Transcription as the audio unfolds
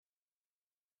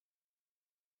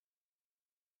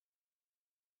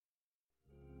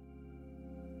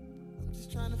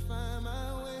just trying to find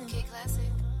my way. Kid Classic.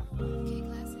 Kid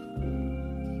Classic.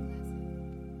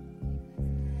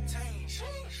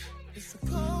 It's a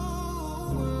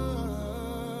cold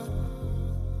world.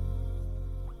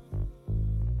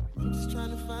 I'm just trying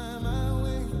to find my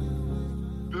way.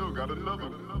 Bill got another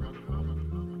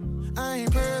one. I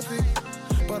ain't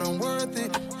perfect, but I'm worth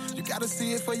it. You gotta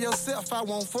see it for yourself, I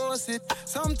won't force it.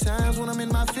 Sometimes when I'm in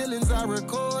my feelings, I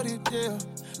record it, yeah.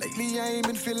 Lately I ain't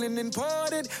been feeling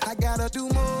important. I gotta do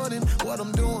more than what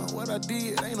I'm doing. What I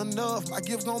did ain't enough. My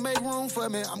gift gon' make room for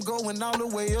me. I'm going all the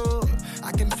way up.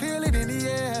 I can feel it in the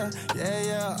air.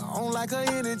 Yeah. I don't like her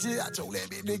energy. I told that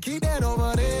bitch to keep that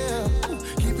over there.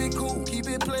 Keep it cool, keep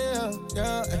it player.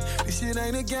 Yeah, this shit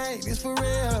ain't a game, it's for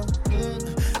real.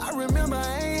 I remember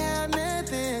I ain't had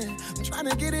nothing. I'm trying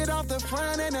to get it off the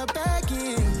front and the back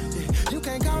end. Yeah, you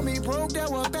can't call me broke,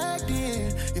 that was back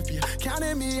then. If you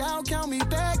counted me out, count me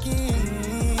back in.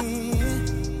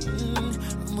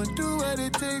 I'ma do what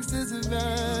it takes to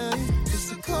survive.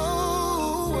 It's a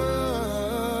cold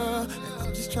world, and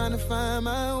I'm just trying to find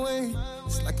my way.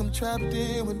 It's like I'm trapped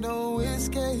in with no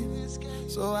escape.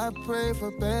 So I pray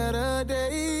for better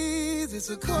days. It's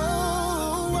a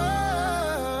cold world.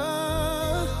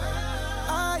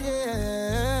 Oh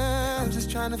yeah, I'm just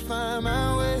trying to find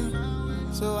my way.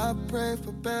 So I pray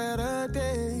for better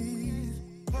days.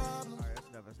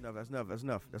 That's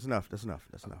enough.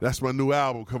 That's my new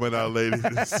album coming out, ladies.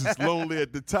 This is Lonely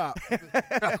at the Top.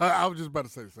 I was just about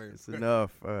to say the same. It's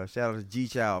enough. Shout out to G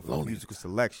Child for musical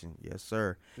selection. Yes,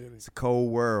 sir. It's a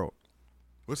cold world.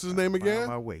 What's his name again?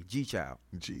 My way, G Child.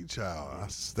 G Child.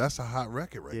 That's a hot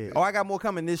record right there. Oh, I got more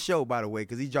coming this show, by the way,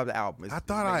 because he dropped the album. I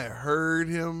thought I had heard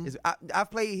him.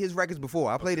 I've played his records before.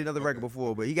 I played another record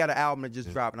before, but he got an album that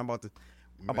just dropped, and I'm about to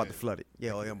flood it.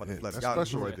 Yeah, I'm about to flood it. That's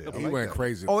special right there. He went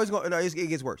crazy. Oh, it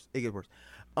gets worse.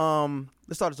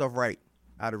 Let's start this off right,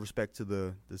 out of respect to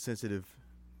the sensitive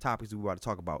topics that we're about to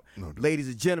talk about. Ladies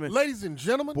and gentlemen,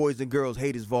 boys and girls,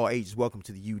 haters of all ages, welcome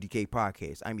to the UDK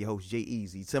podcast. I'm your host, Jay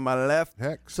Easy. To my left,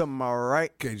 Hex. to my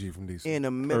right, KG from DC. in the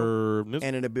middle,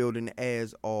 and in the building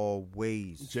as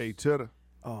always, Jay Tutter.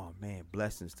 Oh man,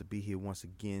 blessings to be here once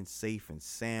again, safe and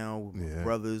sound with my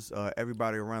brothers.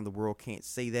 Everybody around the world can't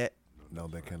say that. No,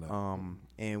 they cannot.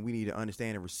 And we need to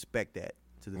understand and respect that,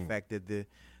 to the fact that there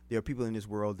are people in this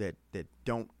world that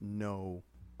don't know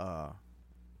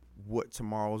what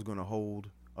tomorrow is going to hold.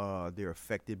 They're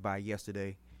affected by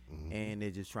yesterday, and they're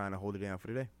just trying to hold it down for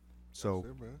today. So,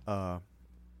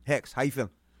 Hex, how you feeling?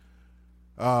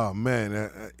 Oh, man.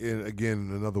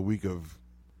 Again, another week of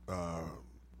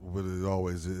what it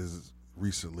always is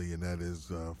recently, and that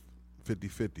is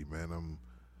 50-50, man.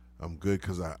 I'm good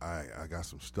because I got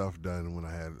some stuff done when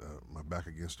I had my back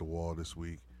against the wall this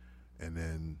week, and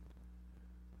then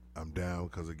I'm down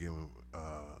because, again,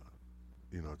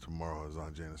 tomorrow is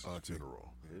Aunt Janice's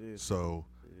funeral. It is. So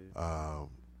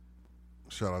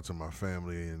shout out to my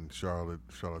family in Charlotte,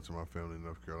 shout out to my family in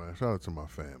North Carolina, shout out to my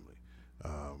family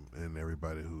and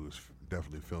everybody who is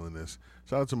definitely feeling this.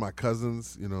 Shout out to my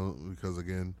cousins, because,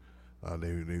 again,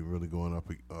 they really going up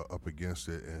against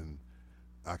it, and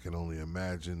I can only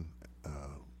imagine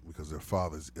because their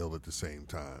father's ill at the same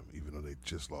time, even though they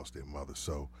just lost their mother.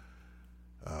 So,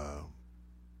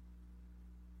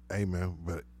 hey, man,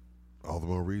 but all the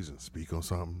more reason. Speak on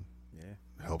something. Yeah.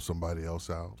 Help somebody else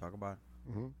out. Talk about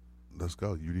it. Let's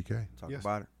go, UDK. Talk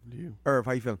about it. You. Irv,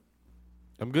 how you feeling?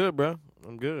 I'm good, bro.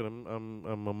 I'm good.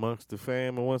 I'm amongst the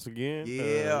family once again.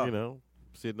 Yeah.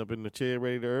 Sitting up in the chair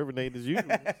ready to urinate as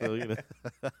usual. So,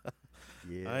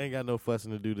 Yeah. I ain't got no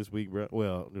fussing to do this week, bro.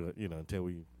 Well, until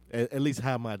we at least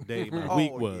how my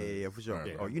week was. Yeah, for sure.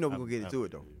 Yeah. Oh, we're going to get into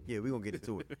it, though. Yeah, we're going to get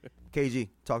into it. KG,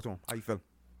 talk to him. How you feeling?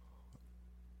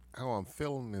 How I'm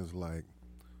feeling is like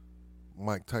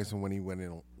Mike Tyson when he went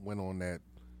on that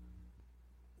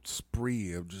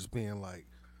spree of just being like,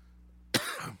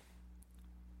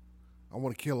 I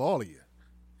want to kill all of you.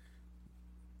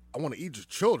 I want to eat your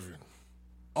children.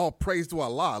 All praise to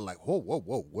Allah. Like, whoa,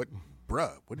 what,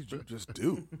 bruh? What did you just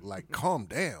do? Like, calm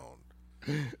down.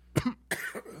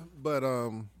 But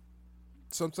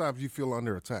sometimes you feel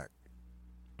under attack,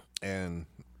 and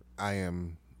I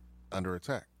am under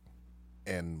attack.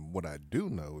 And what I do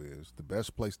know is the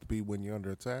best place to be when you're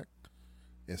under attack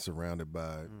is surrounded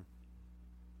by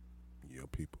your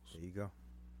peoples.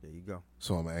 There you go.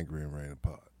 So I'm angry and ready to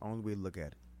pot. Only way to look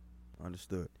at it.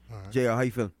 Understood. All right. JR, how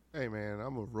you feeling? Hey man,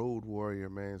 I'm a road warrior,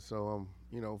 man. So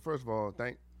first of all,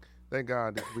 thank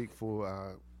God this week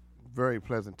for very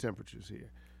pleasant temperatures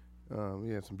here. We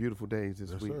had some beautiful days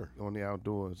this week on the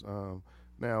outdoors.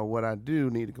 Now, what I do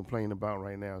need to complain about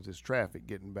right now is this traffic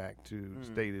getting back to the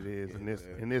state it is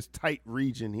in this tight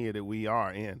region here that we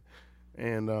are in.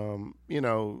 and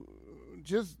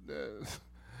just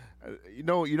you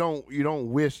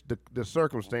don't wish the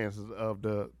circumstances of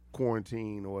the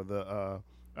quarantine or the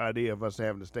idea of us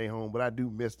having to stay home, but I do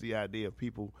miss the idea of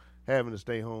people having to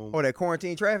stay home. Oh, that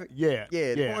quarantine traffic? Yeah.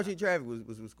 The quarantine traffic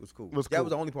was cool. That was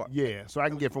the only part. Yeah, so I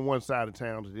can get from one side of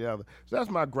town to the other. So that's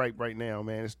my gripe right now,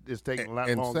 man. It's taking a lot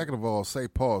longer. And second of all, say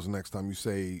pause next time you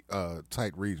say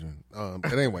tight region.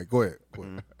 But anyway, go ahead.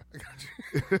 I got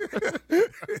you.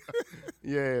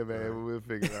 Yeah, man. We'll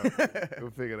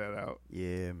figure that out.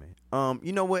 Yeah, man.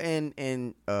 You know what?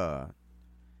 And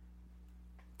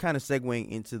kind of segueing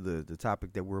into the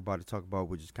topic that we're about to talk about,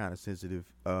 which is kind of sensitive.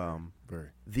 Very.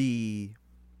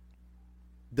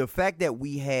 The fact that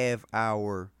we have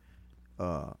our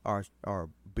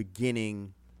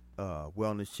beginning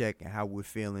wellness check and how we're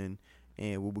feeling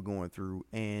and what we're going through,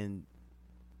 and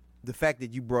the fact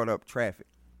that you brought up traffic,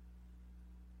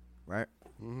 right?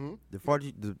 Mm-hmm. The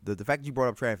fact that you brought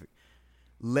up traffic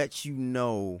lets you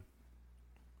know,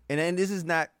 and this is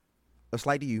not a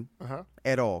slight to you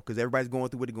at all, because everybody's going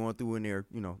through what they're going through, and they're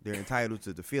entitled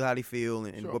to feel how they feel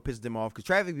and Sure. what pisses them off. Because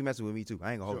traffic be messing with me too.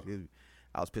 I ain't gonna hold you.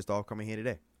 I was pissed off coming here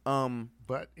today.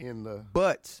 But in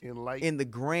the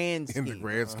grand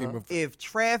scheme of if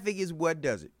traffic is what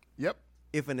does it, yep.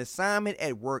 If an assignment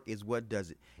at work is what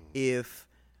does it, if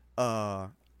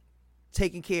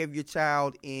taking care of your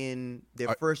child in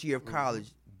their first year of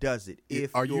college does it,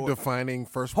 if are you defining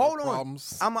first hold world on,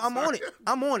 problems? I'm on it.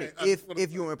 I'm on it.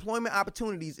 If your employment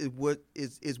opportunities is what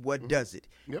does it,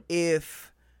 Yep.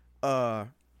 if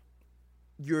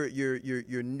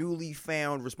your newly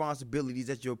found responsibilities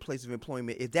at your place of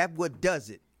employment, if that what does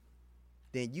it,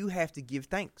 then you have to give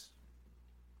thanks.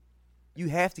 You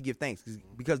have to give thanks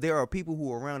because there are people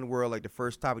who are around the world, like the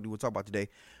first topic that we'll talk about today,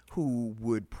 who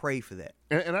would pray for that.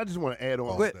 And I just want to add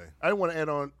on. I want to add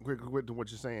on quick to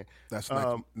what you're saying. That's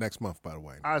next month, by the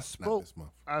way. I Not spoke. this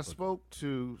month. I spoke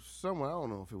to someone. I don't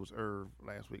know if it was Irv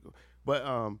last week, but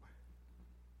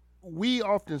we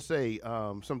often say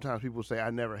sometimes people say I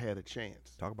never had a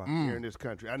chance. Talk about here in this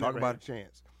country. I never about had a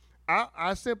chance.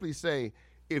 I simply say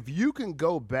if you can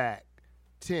go back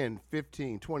 10,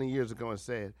 15, 20 years ago and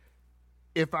said,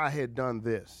 if I had done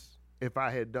this, if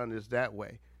I had done this that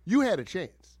way, you had a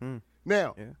chance.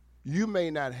 Now, you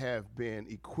may not have been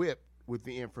equipped with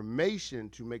the information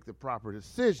to make the proper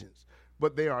decisions,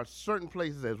 but there are certain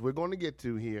places, as we're going to get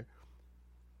to here,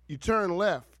 you turn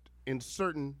left in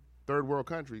certain third world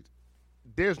countries,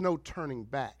 there's no turning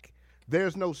back.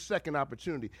 There's no second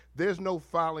opportunity. There's no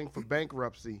filing for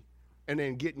bankruptcy and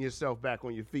then getting yourself back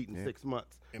on your feet in 6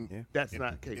 months. That's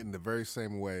not capable. In the very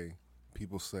same way,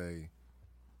 people say,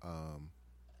 I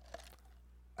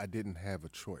didn't have a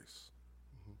choice.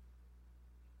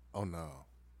 Oh, no.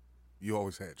 You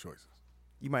always had choices.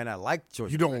 You might not like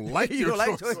choices. You don't like your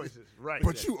choices. Right.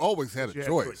 But you always had a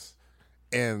choice.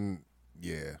 And,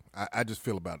 yeah, I just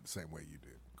feel about it the same way you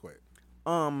did. Go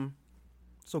ahead.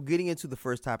 So getting into the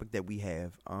first topic that we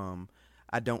have,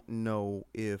 I don't know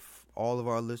if all of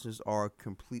our listeners are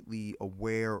completely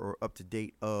aware or up to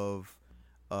date of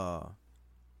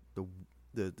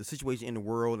the situation in the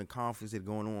world and conflicts that are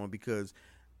going on, because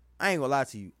I ain't gonna lie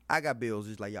to you, I got bills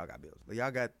just like y'all got bills. Like y'all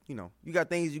got, you got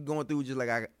things you're going through just like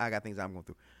I got things I'm going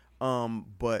through.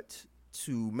 But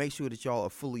to make sure that y'all are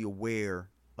fully aware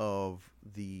of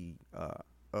the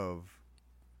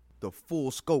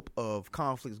full scope of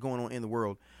conflicts going on in the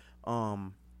world,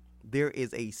 there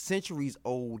is a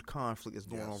centuries-old conflict that's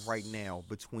going on right now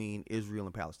between Israel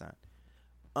and Palestine.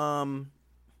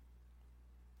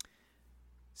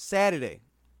 Saturday,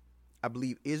 I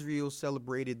believe Israel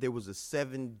celebrated. There was a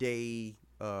 7-day.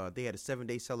 They had a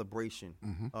 7-day celebration.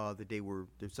 That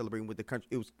they're celebrating with the country.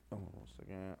 It was. Oh, 1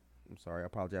 second. I'm sorry. I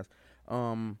apologize.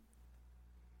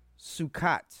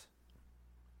 Sukkot.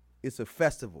 It's a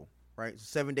festival, right?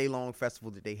 It's a 7-day long festival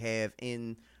that they have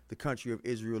in the country of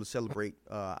Israel to celebrate.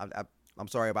 I'm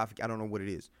sorry, but I don't know what it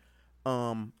is.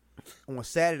 On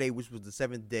Saturday, which was the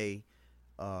 7th day,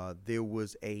 there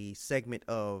was a segment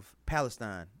of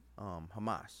Palestine,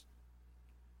 Hamas.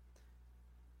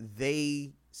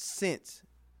 They sent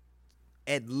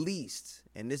at least,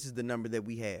 and this is the number that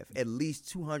we have, at least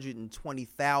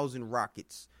 220,000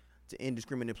 rockets to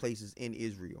indiscriminate places in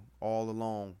Israel, all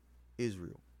along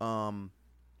Israel.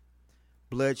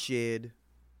 Bloodshed,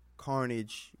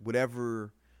 carnage,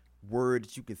 whatever word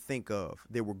that you can think of.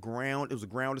 It was a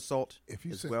ground assault. If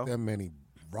you sent that many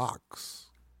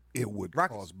rocks, it would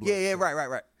rockets. cause bloodshed. Yeah,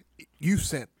 right. You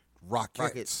sent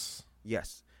rockets.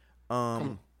 Yes.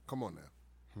 Come on now.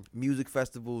 Music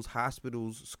festivals,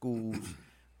 hospitals, schools,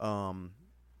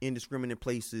 indiscriminate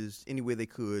places, anywhere they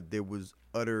could, there was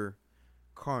utter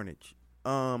carnage.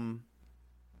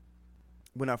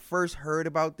 when I first heard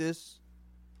about this,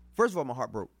 first of all, my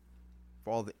heart broke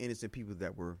for all the innocent people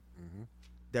that were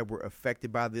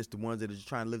affected by this, the ones that are just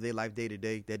trying to live their life day to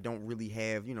day, that don't really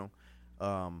have,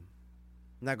 I'm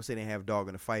not gonna say they have a dog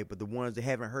in the fight, but the ones that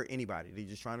haven't hurt anybody, they're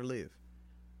just trying to live.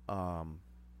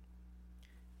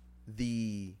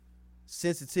 The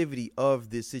sensitivity of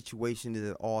this situation is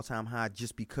at all-time high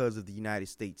just because of the United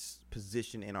States'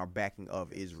 position and our backing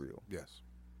of Israel. Yes.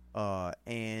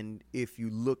 And if you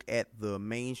look at the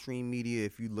mainstream media,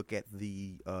 if you look at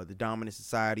the dominant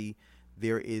society,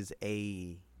 there is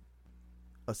a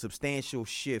substantial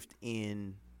shift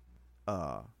in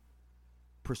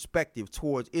perspective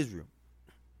towards Israel.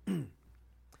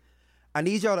 I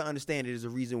need y'all to understand there's a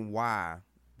reason why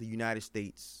the United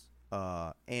States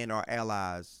and our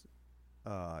allies,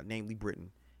 namely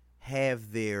Britain,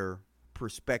 have their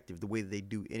perspective the way that they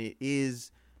do, and it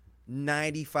is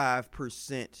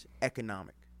 95%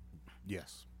 economic.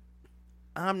 Yes.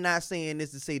 I'm not saying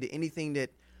this to say that anything that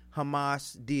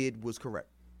Hamas did was correct.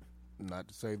 Not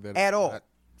to say that At it's all. not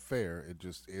fair. It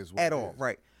just is what At it all, is.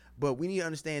 right. But we need to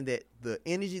understand that the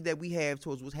energy that we have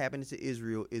towards what's happening to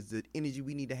Israel is the energy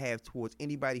we need to have towards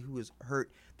anybody who is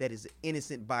hurt that is an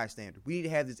innocent bystander. We need to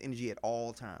have this energy at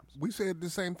all times. We said the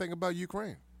same thing about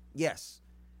Ukraine. Yes,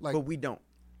 but we don't,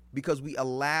 because we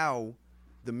allow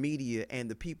the media and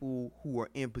the people who are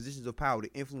in positions of power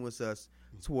to influence us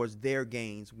towards their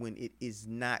gains when it is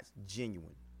not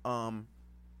genuine. I've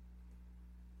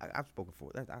spoken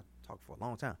for I've talked for a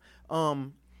long time.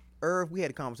 Irv, we had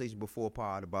a conversation before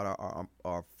pod about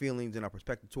our feelings and our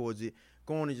perspective towards it.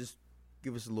 Go on and just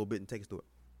give us a little bit and take us through it.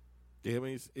 Yeah, I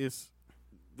mean, this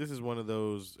is one of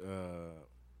those,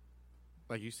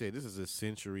 like you said, this is a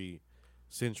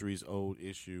centuries old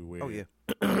issue where, Oh yeah,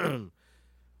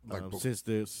 since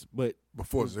this, but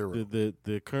Before zero.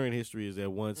 the current history is that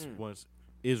once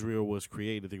Israel was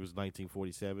created, I think it was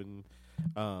 1947.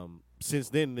 Since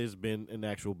then, there's been an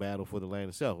actual battle for the land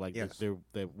itself. Like Yes. there,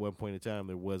 at one point in time,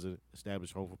 there was an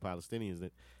established home for Palestinians.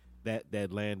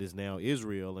 That land is now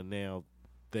Israel, and now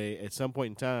they, at some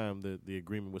point in time, the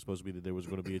agreement was supposed to be that there was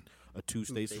going to be a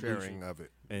two-state solution, Sharing of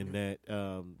it. and that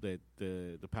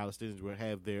the Palestinians would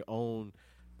have their own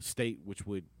state, which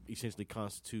would essentially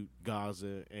constitute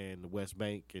Gaza and the West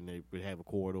Bank, and they would have a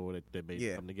corridor that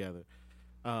may come together.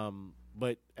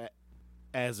 But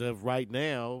as of right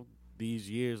now, these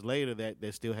years later,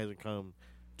 that still hasn't come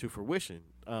to fruition.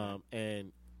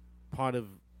 And part of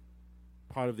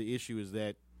the issue is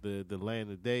that the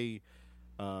land that they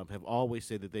have always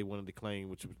said that they wanted to claim,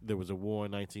 which there was a war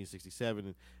in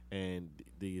 1967, and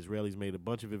the Israelis made a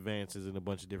bunch of advances in a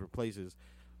bunch of different places,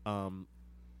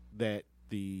 that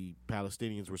the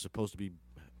Palestinians were supposed to be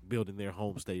building their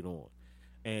home state on.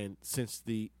 And since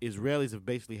the Israelis have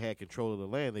basically had control of the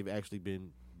land, they've actually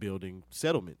been building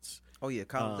settlements. oh yeah,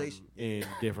 colonization In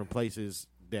different places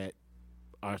that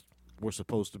were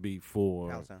supposed to be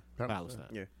for Palestine.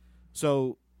 Yeah.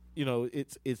 So,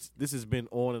 this has been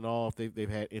on and off. They've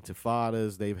had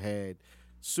intifadas, they've had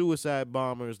suicide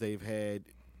bombers, they've had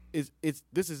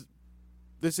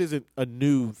this isn't a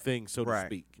new thing, so to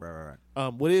speak. Right.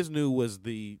 What is new was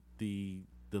the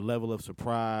level of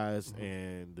surprise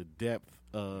and the depth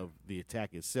of the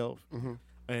attack itself.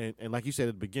 And like you said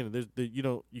at the beginning,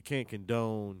 you can't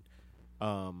condone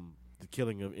the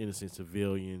killing of innocent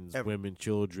civilians, women,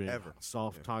 children,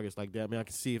 soft targets like that. I mean, I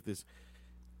can see if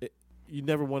you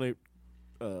never want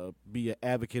to be an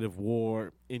advocate of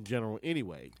war in general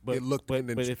anyway. But it looked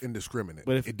indiscriminate.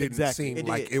 But if it didn't exactly, seem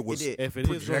like it was if it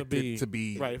is going to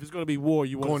be right, if it's going to be war,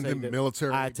 you want going to say to that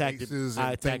military I attacked bases I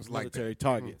and attacked things like military that.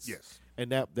 targets. Yes,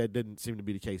 and that didn't seem to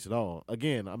be the case at all.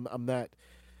 Again, I'm not.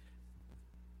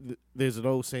 There's an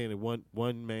old saying that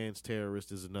one man's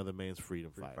terrorist is another man's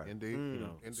freedom fighter. Indeed.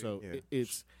 Indeed. So Yeah.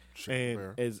 it's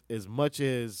Fair. and as much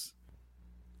as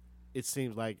it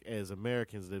seems like as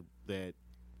Americans that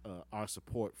our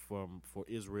support for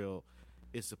Israel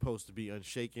is supposed to be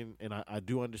unshaken, and I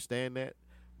do understand that,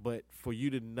 but for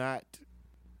you to not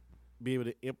be able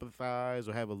to empathize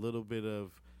or have a little bit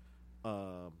of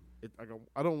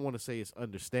I don't want to say it's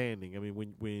understanding. I mean,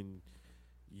 when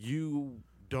you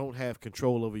don't have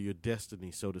control over your destiny,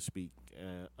 so to speak,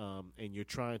 and you're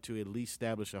trying to at least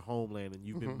establish a homeland, and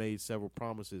you've been made several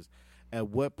promises, at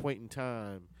what point in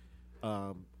time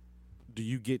do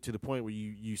you get to the point where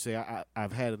you say,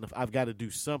 I've had enough, I've got to do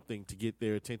something to get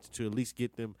their attention, to at least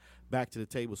get them back to the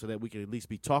table so that we can at least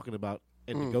be talking about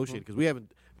and negotiating? Because we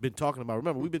haven't been talking about,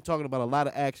 remember, we've been talking about a lot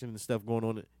of action and stuff going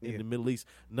on in the Middle East,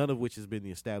 none of which has been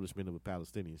the establishment of a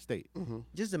Palestinian state.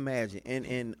 Just imagine,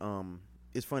 and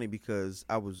it's funny because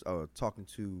I was talking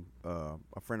to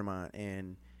a friend of mine,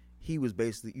 and he was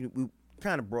basically,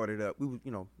 kind of brought it up. We were,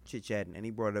 chit chatting, and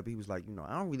he brought it up. He was like,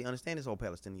 I don't really understand this whole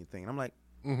Palestinian thing. And I'm like,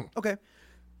 okay.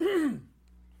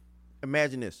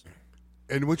 Imagine this.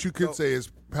 And what you could say is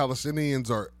Palestinians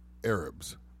are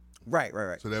Arabs. Right.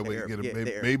 So that way,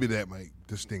 maybe that might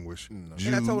distinguish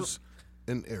Jews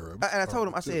and Arabs. And I told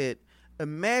him, I said,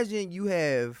 imagine you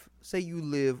have, say you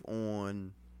live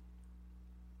on,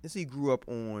 let's say you grew up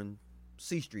on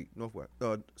C Street,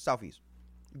 Southeast.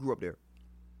 You grew up there.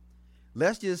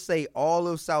 Let's just say all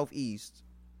of Southeast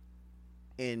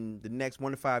in the next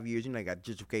 1 to 5 years, you got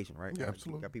gentrification, right? Yeah,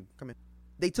 absolutely. Got people coming.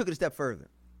 They took it a step further.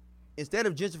 Instead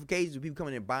of gentrification, people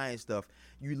coming in and buying stuff,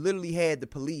 you literally had the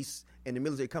police and the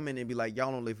military come in and be like,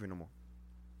 y'all don't live here no more.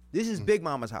 This is Big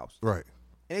Mama's house. Right.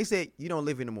 And they said, you don't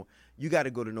live here no more. You got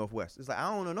to go to Northwest. It's like,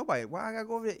 I don't know nobody. Why I got to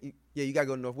go over there? Yeah, you got to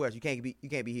go to Northwest. You can't be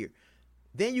here.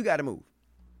 Then you got to move.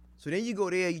 So then you go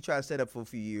there, you try to set up for a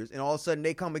few years, and all of a sudden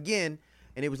they come again,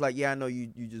 and it was like, yeah, I know you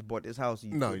just bought this house.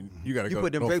 You got to go.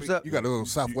 Put them drapes up. You got to go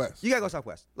Southwest. You got to go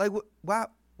Southwest. Like, why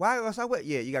go Southwest?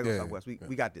 Yeah, you got to go Southwest.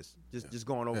 We got this. Just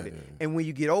going over there. And when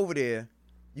you get over there,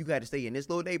 you got to stay in this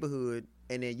little neighborhood,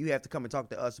 and then you have to come and talk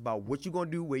to us about what you're going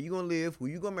to do, where you're going to live, who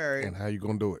you're going to marry. And how you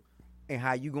going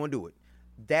to do it.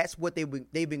 That's what they've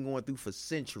been going through for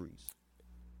centuries.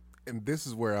 And this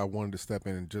is where I wanted to step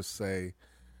in and just say,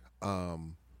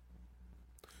 I'll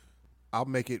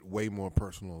make it way more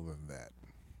personal than that.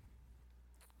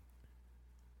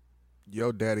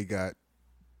 Your daddy got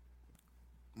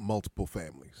multiple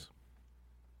families.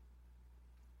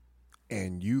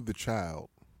 And you, the child,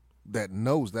 that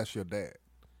knows that's your dad.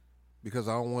 Because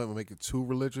I don't want to make it too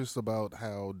religious about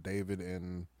how David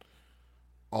and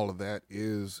all of that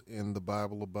is in the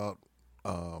Bible about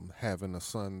having a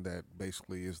son that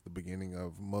basically is the beginning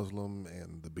of Muslim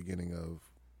and the beginning of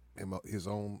his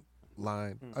own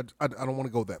line. I don't want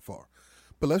to go that far.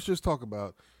 But let's just talk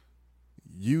about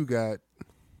you got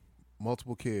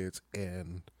multiple kids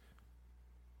and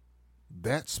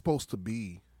that's supposed to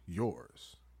be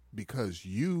yours because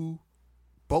you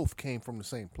both came from the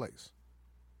same place.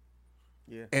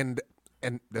 Yeah. And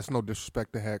that's no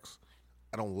disrespect to Hex.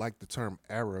 I don't like the term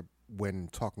Arab when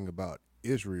talking about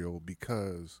Israel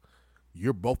because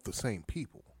you're both the same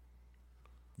people.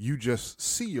 You just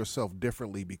see yourself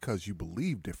differently because you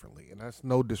believe differently, and that's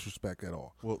no disrespect at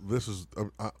all. Well, this is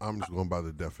I'm just going by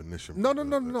the definition. No.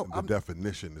 The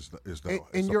definition is not.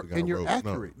 And you're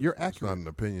accurate. You're accurate. It's not an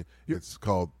opinion. It's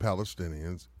called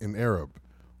Palestinians and Arab,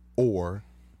 or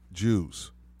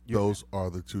Jews. Those are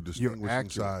the two distinguishing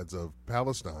sides of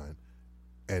Palestine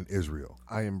and Israel.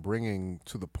 I am bringing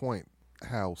to the point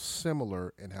how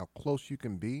similar and how close you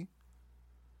can be,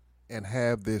 and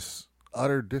have this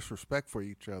utter disrespect for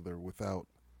each other without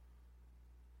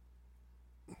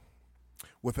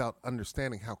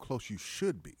understanding how close you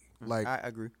should be. Like, I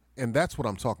agree. And that's what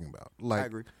I'm talking about. Like, I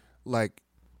agree. Like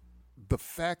the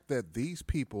fact that these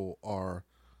people are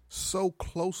so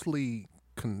closely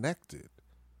connected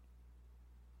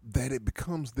that it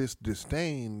becomes this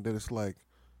disdain that it's like,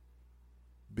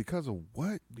 because of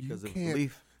what? Because of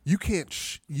belief. You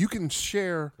can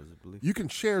share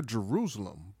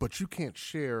Jerusalem, but you can't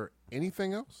share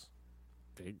anything else.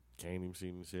 They can't even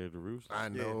seem to share Jerusalem. I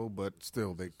know, but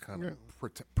still, they kind of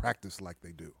practice like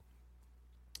they do.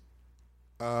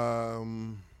 I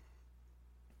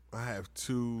have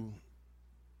two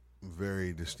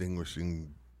very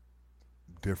distinguishing,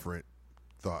 different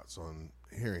thoughts on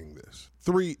hearing this.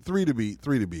 Three to be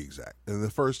exact. And the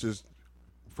first is,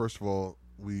 first of all,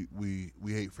 we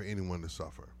hate for anyone to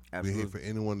suffer. Absolutely. We hate for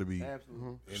anyone to be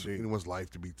anyone's life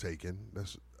to be taken.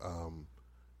 That's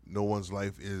no one's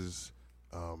life is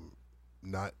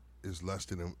less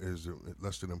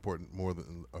than important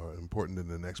important than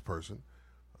the next person.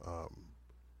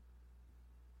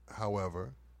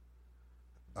 However,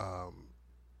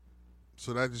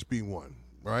 so that just being one,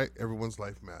 right? Everyone's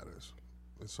life matters,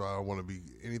 and so I don't want to be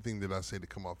anything that I say to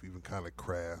come off even kind of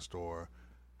crass or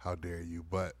how dare you,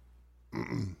 but.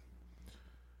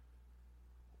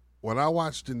 When I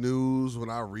watch the news, when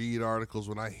I read articles,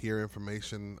 when I hear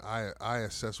information, I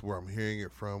assess where I'm hearing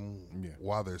it from,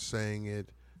 why they're saying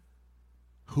it,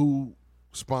 who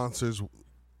sponsors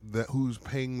that, who's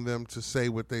paying them to say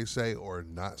what they say or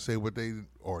not say what they,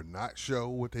 or not show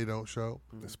what they don't show.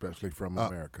 Especially from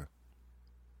America.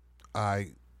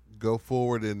 I go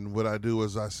forward, and what I do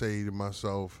is I say to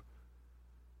myself,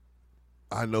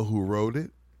 I know who wrote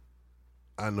it.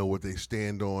 I know what they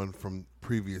stand on from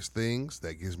previous things.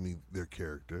 That gives me their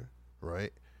character,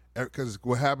 right? Because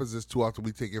what happens is too often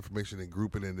we take information and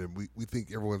group it, and then we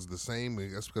think everyone's the same.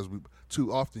 And that's because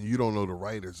too often you don't know the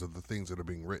writers of the things that are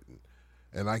being written.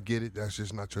 And I get it. That's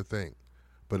just not your thing.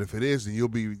 But if it is, then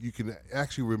you can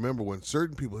actually remember when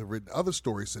certain people have written other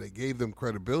stories, so they gave them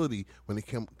credibility when they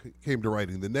came to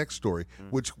writing the next story,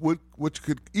 which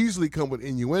could easily come with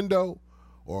innuendo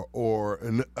or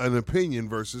an opinion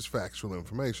versus factual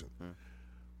information.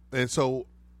 And so,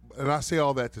 and I say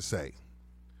all that to say,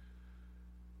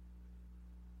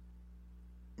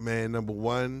 man, number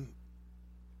one,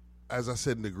 as I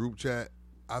said in the group chat,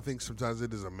 I think sometimes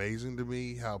it is amazing to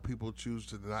me how people choose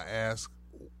to not ask,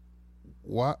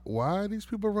 why are these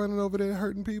people running over there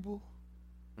hurting people?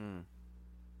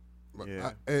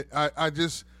 Yeah. I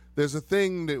just, there's a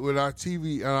thing that with our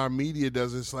TV and our media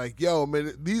does, it's like, yo,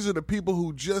 man, these are the people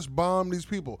who just bombed these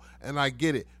people. And I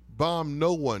get it. Bomb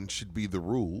no one should be the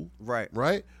rule. Right.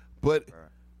 But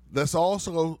let's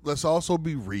also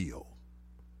be real.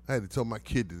 I had to tell my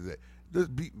kid today,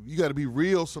 you got to be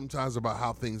real sometimes about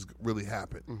how things really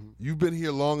happen. You've been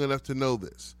here long enough to know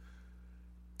this.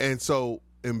 And so,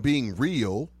 in being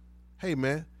real, hey,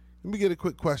 man, let me get a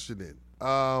quick question in.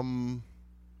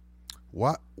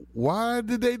 Why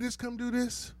did they just come do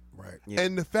this? Right. Yeah.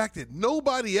 And the fact that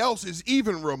nobody else is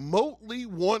even remotely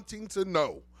wanting to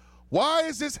know. Why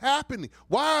is this happening?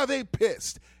 Why are they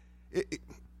pissed?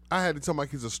 I had to tell my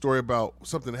kids a story about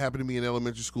something that happened to me in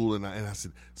elementary school, and I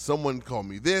said, someone called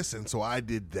me this, and so I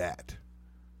did that.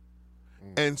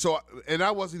 And so, and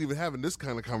I wasn't even having this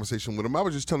kind of conversation with them. I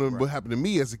was just telling them what happened to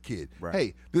me as a kid. Right.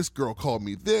 Hey, this girl called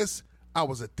me this. I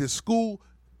was at this school.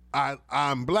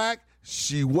 I'm black.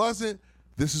 She wasn't.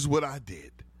 This is what I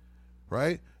did.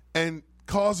 Right? And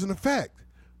cause and effect.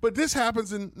 But this happens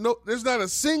there's not a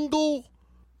single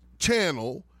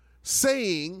channel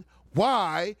saying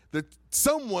why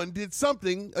someone did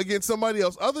something against somebody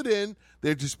else other than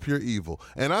they're just pure evil.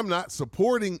 And I'm not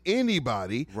supporting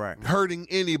anybody hurting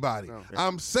anybody. No.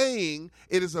 I'm saying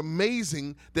it is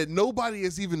amazing that nobody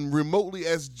has even remotely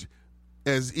as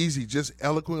easy just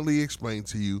eloquently explained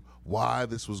to you why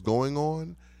this was going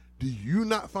on. Do you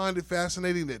not find it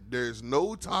fascinating that there's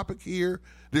no topic here,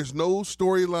 there's no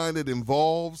storyline that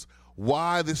involves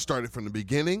why this started from the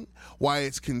beginning, why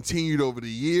it's continued over the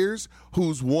years,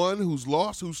 who's won, who's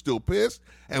lost, who's still pissed,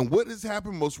 and what has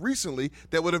happened most recently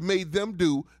that would have made them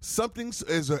do something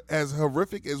as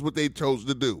horrific as what they chose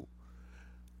to do.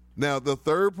 Now, the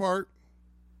third part,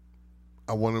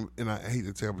 I want to, and I hate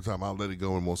to take up time, I'll let it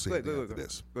go and won't say anything after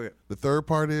this. Go ahead. The third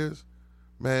part is,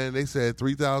 man, they said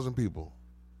 3,000 people.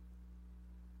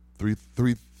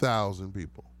 3,000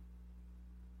 people.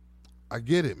 I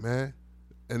get it, man.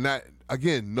 And that,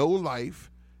 again, no life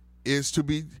is to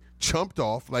be chumped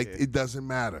off like it doesn't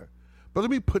matter. But let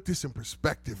me put this in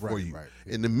perspective for you. Right.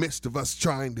 In the midst of us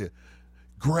trying to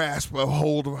grasp a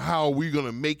hold of how we're going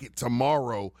to make it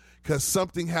tomorrow, because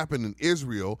something happened in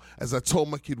Israel. As I told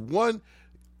my kid, one,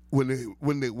 when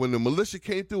the militia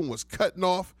came through and was cutting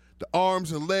off the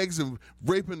arms and legs and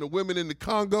raping the women in the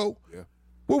Congo. Yeah.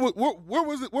 Where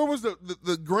was it? Where was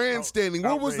the grandstanding?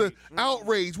 Where was the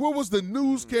outrage? Where was the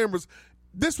news cameras?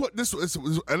 This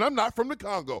was, and I'm not from the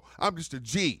Congo. I'm just a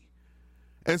G.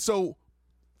 And so,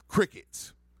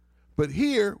 crickets. But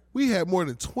here, we had more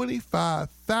than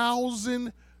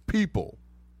 25,000 people.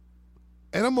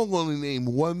 And I'm going to name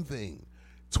one thing.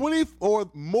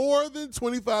 More than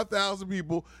 25,000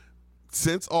 people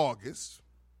since August,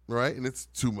 right? And it's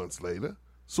 2 months later.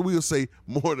 So we'll say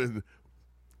more than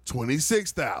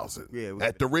 26,000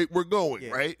 at the rate we're going,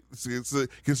 right?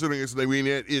 Considering it's at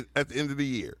the end of the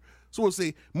year. So we'll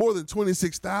say more than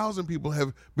 26,000 people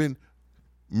have been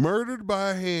murdered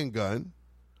by a handgun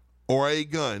or a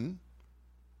gun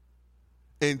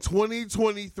in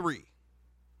 2023.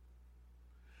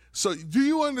 So do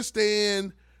you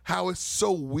understand how it's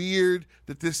so weird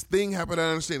that this thing happened? I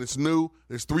understand it's new.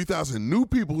 There's 3,000 new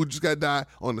people who just got died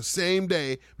on the same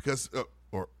day because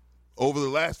or over the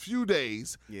last few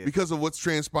days because of what's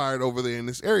transpired over there in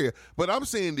this area. But I'm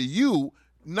saying to you,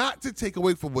 not to take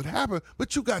away from what happened,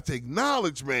 but you got to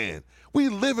acknowledge, man, we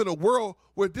live in a world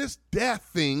where this death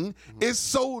thing is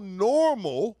so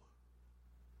normal,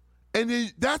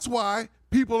 and that's why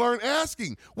people aren't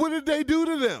asking, what did they do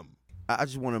to them? I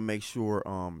just want to make sure,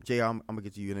 Jay, I'm gonna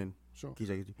get to you, and then sure,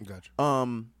 gotcha.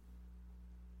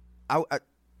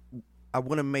 I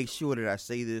want to make sure that I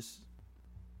say this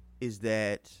is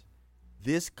that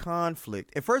this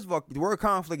conflict, and first of all, the word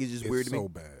conflict is just weird to me. It's so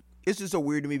bad. It's just so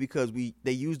weird to me because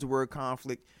they use the word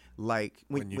conflict like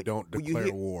when you don't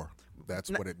declare war.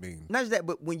 That's what it means. Not just that,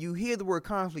 but when you hear the word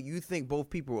conflict, you think both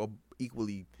people are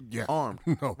equally armed.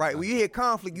 No, right? When you hear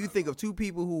conflict, you think of two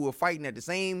people who are fighting at the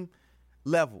same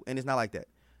level, and it's not like that.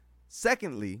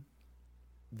 Secondly,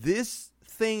 this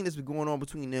thing that's been going on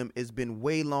between them has been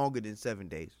way longer than 7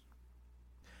 days.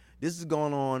 This is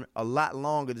going on a lot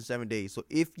longer than 7 days. So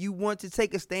if you want to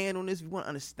take a stand on this, if you want to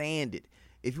understand it,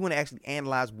 if you want to actually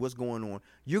analyze what's going on,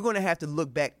 you're going to have to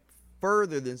look back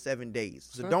further than 7 days.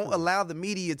 So don't allow the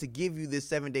media to give you this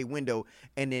 7-day window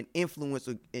and then influence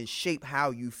and shape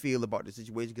how you feel about the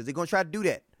situation, because they're going to try to do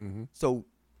that. Mm-hmm. So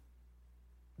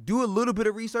do a little bit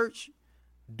of research,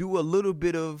 do a little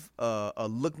bit of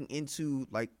looking into,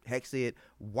 like Heck said,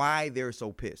 why they're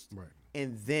so pissed. Right.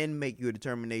 And then make your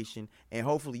determination, and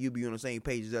hopefully you'll be on the same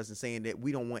page as us and saying that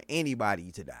we don't want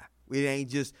anybody to die. It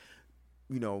ain't just,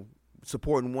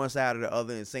 supporting one side or the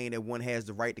other and saying that one has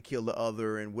the right to kill the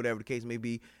other and whatever the case may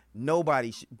be.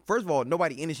 First of all,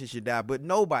 nobody innocent should die, but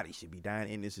nobody should be dying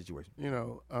in this situation.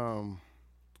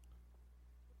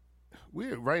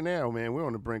 We're right now, man. We're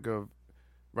on the brink of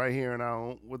right here in our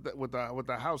own with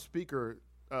the House Speaker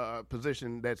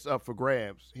position that's up for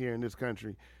grabs here in this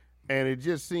country. And it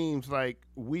just seems like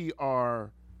we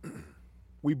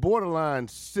borderline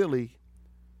silly,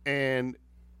 and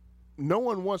no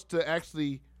one wants to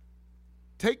actually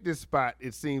take this spot,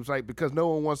 it seems like, because no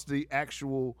one wants the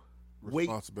actual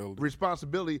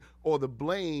responsibility or the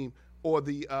blame or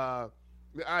the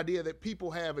idea that people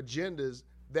have agendas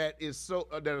that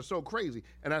are so crazy.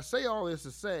 And I say all this to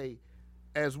say,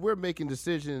 as we're making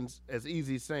decisions, as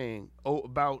Easy saying,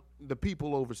 about the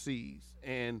people overseas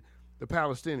and the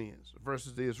Palestinians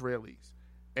versus the Israelis,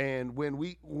 and when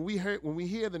we hear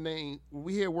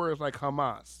words like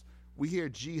Hamas, we hear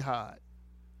jihad.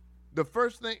 The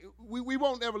first thing we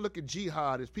won't ever look at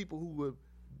jihad as people who were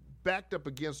backed up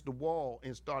against the wall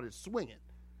and started swinging.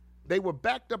 They were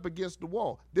backed up against the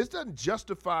wall. This doesn't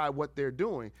justify what they're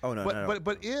doing. Oh no,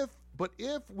 but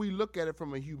if we look at it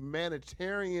from a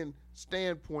humanitarian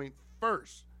standpoint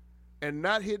first, and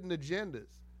not hidden agendas,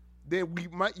 then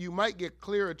you might get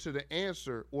clearer to the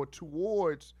answer or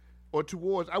towards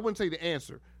I wouldn't say the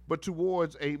answer, but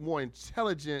towards a more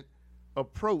intelligent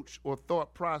approach or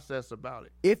thought process about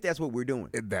it. If that's what we're doing.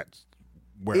 That's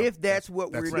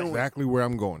exactly where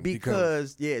I'm going.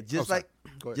 Because just like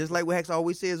what Hex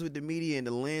always says with the media and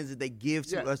the lens that they give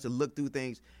to us to look through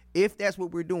things. If that's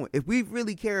what we're doing, if we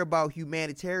really care about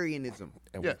humanitarianism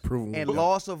and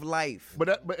loss of life,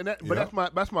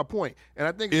 that's my point. And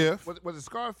I think was it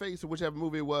Scarface or whichever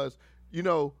movie it was,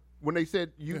 when they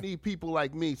said you need people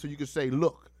like me, so you can say,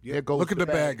 look at the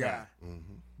bad guy.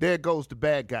 Mm-hmm. There goes the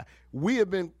bad guy. We have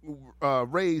been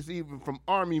raised, even from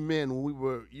Army men when we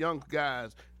were young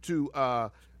guys, to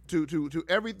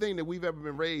everything that we've ever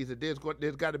been raised. That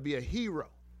there's got to be a hero.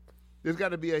 There's got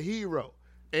to be a hero.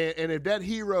 And if that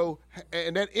hero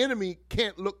and that enemy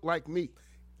can't look like me.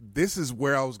 This is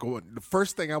where I was going. The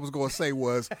first thing I was going to say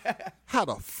was, how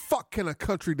the fuck can a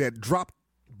country that dropped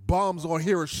bombs on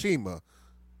Hiroshima,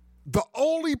 the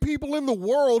only people in the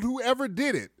world who ever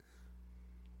did it,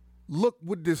 look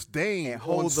with disdain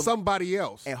on somebody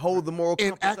else and hold the moral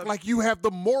compass and act like you have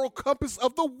the moral compass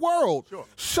of the world? Sure.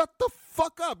 Shut the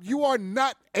fuck up. You are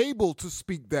not able to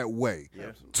speak that way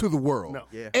to the world. No.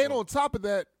 Yeah. And on top of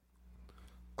that,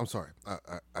 I'm sorry, I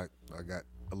got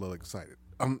a little excited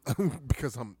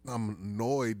because I'm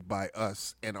annoyed by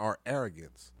us and our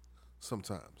arrogance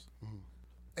sometimes. Mm-hmm.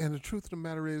 And the truth of the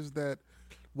matter is that,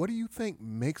 what do you think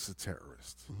makes a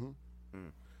terrorist? Mm-hmm.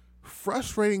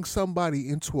 Frustrating somebody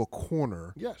into a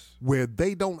corner where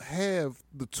they don't have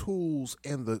the tools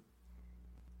and the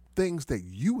things that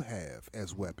you have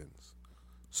as weapons.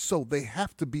 So they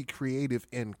have to be creative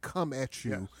and come at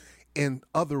you in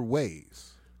other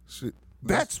ways.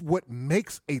 That's what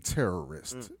makes a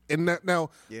terrorist. And now,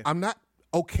 I'm not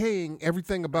okaying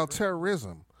everything about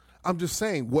terrorism. I'm just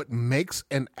saying what makes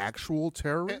an actual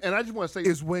terrorist. And I just want to say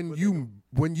is when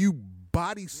you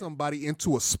body somebody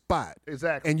into a spot.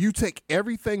 Exactly. And you take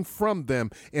everything from them,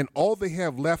 and all they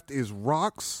have left is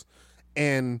rocks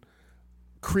and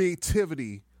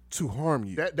creativity to harm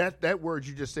you. That word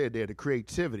you just said there, the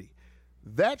creativity,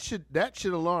 that should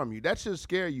alarm you. That should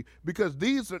scare you, because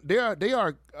they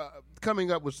are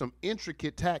coming up with some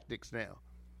intricate tactics now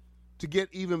to get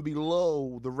even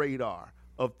below the radar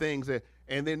of things that.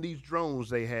 And then these drones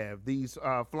they have, these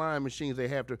flying machines they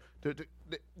have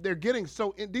they're getting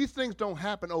so. These things don't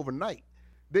happen overnight.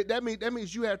 That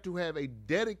means you have to have a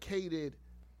dedicated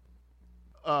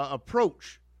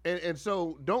approach. And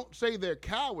so don't say they're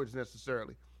cowards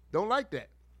necessarily. Don't like that.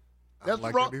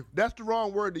 That's the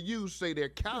wrong word to use. Say they're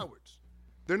cowards.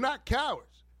 They're not cowards.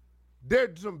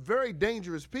 They're some very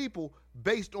dangerous people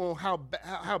based on how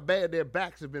bad their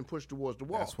backs have been pushed towards the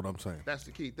wall. That's what I'm saying. That's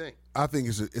the key thing. I think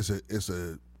it's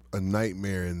a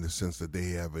nightmare in the sense that they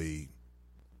have a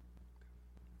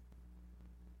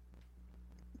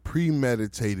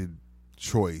premeditated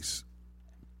choice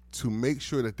to make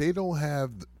sure that they don't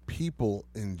have people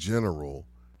in general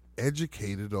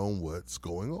educated on what's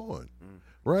going on,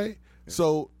 right? Yeah.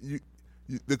 So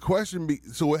the question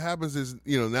so what happens is,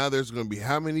 now there's going to be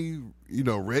how many,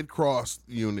 Red Cross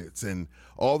units and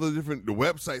all the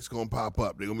websites going to pop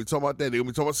up. They're going to be talking about that. They're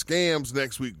going to be talking about scams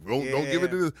next week. Don't give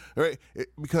it to this, right?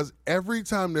 Because every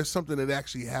time there's something that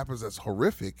actually happens that's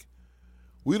horrific,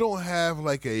 we don't have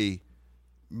like a,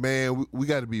 man, we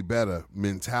got to be better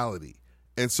mentality.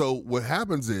 And so what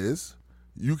happens is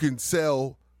you can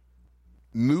sell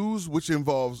news which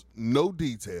involves no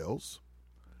details.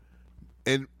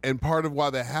 And part of why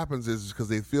that happens is because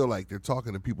they feel like they're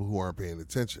talking to people who aren't paying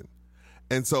attention.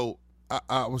 And so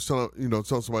I was telling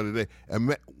somebody today,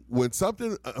 and when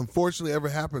something unfortunately ever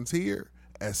happens here,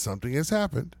 as something has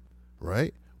happened,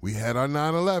 right? We had our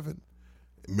 9/11.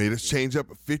 It made us change up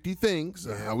 50 things,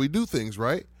 how we do things,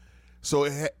 right? So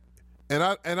and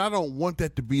I don't want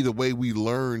that to be the way we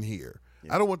learn here.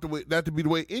 Yeah. I don't want that to be the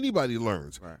way anybody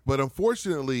learns. Right. But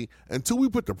unfortunately, until we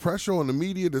put the pressure on the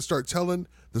media to start telling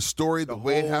the story the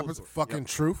way it happens, fucking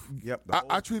truth. Yep.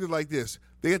 I treat it like this.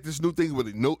 They got this new thing where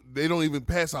they don't even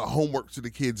pass out homework to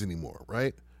the kids anymore,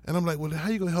 right? And I'm like, well, how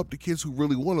are you going to help the kids who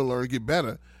really want to learn get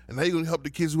better? And how are you going to help the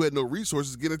kids who had no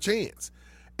resources get a chance?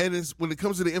 And when it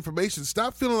comes to the information,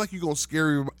 stop feeling like you're going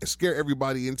to scare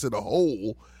everybody into the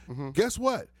hole. Mm-hmm. Guess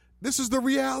what? This is the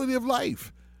reality of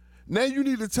life. Now you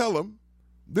need to tell them,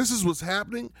 this is what's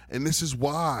happening, and this is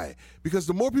why. Because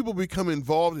the more people become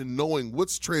involved in knowing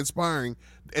what's transpiring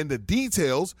and the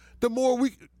details, the more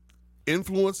we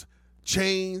influence,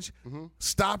 change,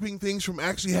 stopping things from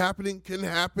actually happening can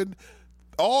happen.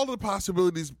 All the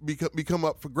possibilities become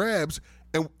up for grabs,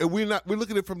 and we're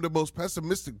looking at it from the most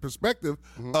pessimistic perspective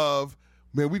of,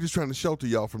 man, we just trying to shelter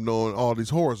y'all from knowing all these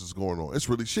horrors that's going on. It's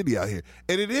really shitty out here.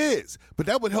 And it is. But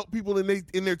that would help people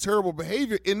in their terrible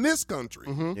behavior in this country.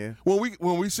 Mm-hmm. Yeah.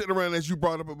 When we sit around, as you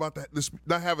brought up about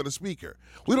not having a speaker.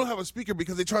 We don't have a speaker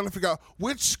because they're trying to figure out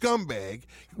which scumbag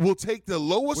will take the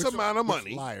lowest amount of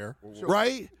money. Liar.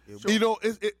 Right? Sure.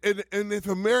 And if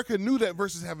America knew that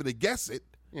versus having to guess it,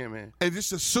 yeah, man. And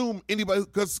just assume anybody,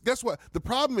 because guess what? The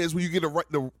problem is when you get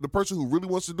the person who really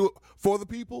wants to do it for the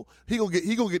people, he gonna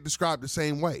get described the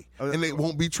same way, and it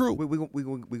won't be true. We gonna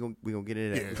get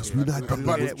into that. Because we're not there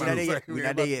yet. Right. We're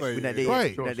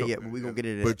not there yet. But we gonna get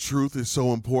into that. But truth is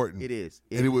so important. It is.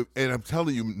 And I'm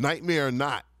telling you, nightmare or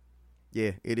not.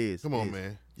 Yeah, it is. Come on,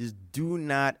 man. Just do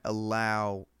not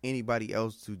allow anybody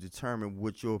else to determine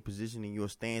what your position and your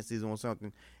stance is on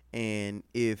something. And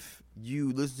if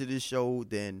you listen to this show,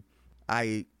 then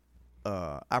I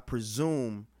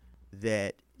presume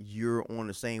that you're on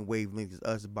the same wavelength as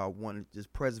us about wanting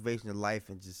just preservation of life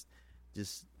and just.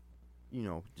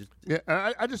 Yeah.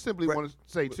 I just simply want to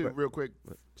say too, real quick,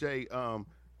 Jay. To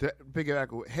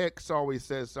piggyback, Hex always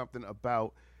says something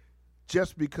about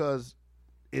just because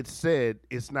it's said,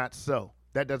 it's not so.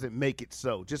 That doesn't make it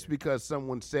so. Just because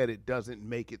someone said it doesn't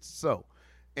make it so,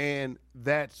 and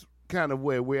that's kind of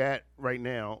where we're at right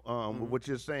now with what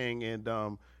you're saying. And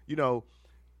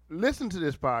listen to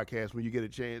this podcast when you get a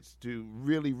chance to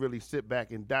really, really sit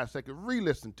back and dissect it,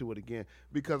 re-listen to it again,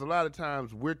 because a lot of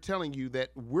times we're telling you that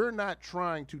we're not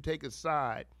trying to take a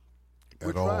side.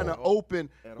 We're trying to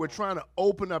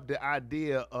open up the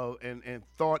idea of and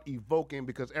thought evoking,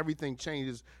 because everything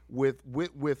changes with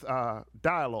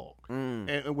dialogue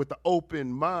and with the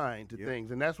open mind to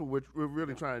things, and that's what we're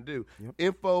really trying to do.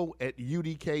 info@udk.com.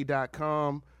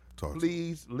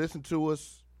 Please listen to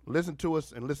us,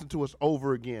 and listen to us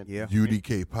over again. Yeah.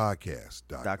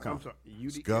 UDKpodcast.com. I'm sorry, UDK.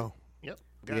 Let's go. Yep.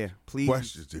 Gotcha. Yeah. Please.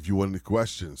 Questions. If you want any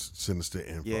questions, send us the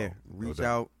info. Yeah. Reach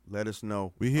out. Let us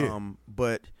know. We here.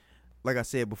 But like I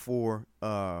said before,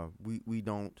 we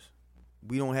don't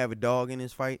have a dog in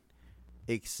this fight,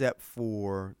 except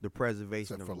for the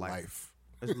preservation of life.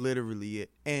 That's literally it.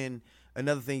 And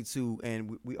another thing too,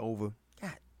 and we over.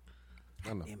 God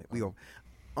damn it, we over.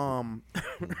 I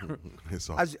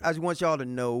just want y'all to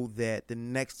know that the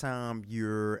next time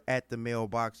you're at the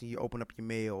mailbox and you open up your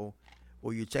mail,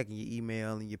 or you're checking your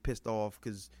email and you're pissed off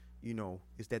because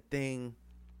it's that thing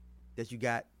that you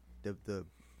got the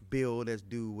bill that's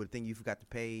due, with the thing you forgot to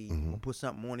pay, or put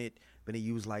something on it, but then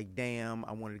you was like, damn,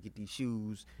 I wanted to get these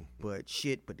shoes, but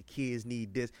the kids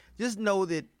need this. Just know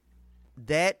that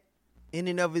in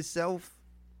and of itself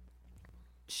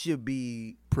should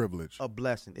be privilege, a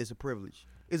blessing. It's a privilege.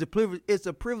 It's a privilege. It's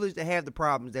a privilege to have the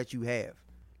problems that you have.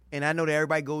 And I know that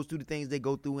everybody goes through the things they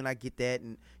go through, and I get that,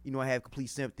 and I have complete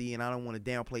sympathy, and I don't want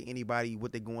to downplay anybody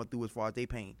what they're going through as far as their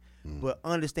pain. But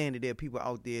understand that there are people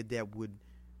out there that would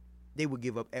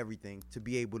give up everything to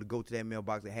be able to go to that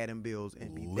mailbox and have them bills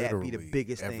and that be the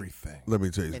biggest everything. thing. Let me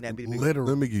tell you. And let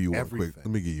me give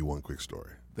you one quick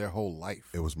story. their whole life.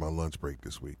 It was my lunch break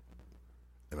this week,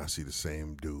 and I see the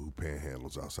same dude who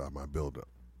panhandles outside my buildup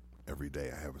every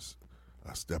day.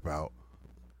 I step out,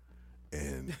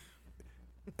 and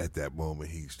at that moment,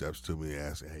 he steps to me and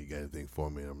asks, "Hey, you got anything for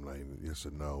me?" I'm like, "Yes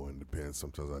or no," and it depends.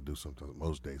 Sometimes I do, sometimes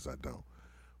most days I don't.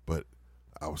 But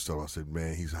I was telling him, I said,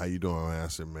 "Man, how you doing?" I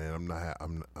said, "Man, I'm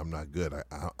not good.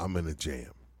 I'm in a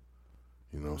jam.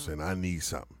 You know what I'm saying? I need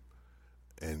something."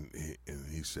 And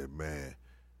he said, "Man,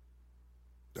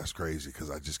 that's crazy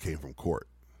because I just came from court,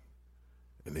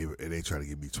 and they trying to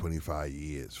give me 25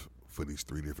 years for these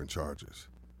 3 different charges."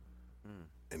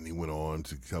 And he went on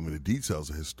to tell me the details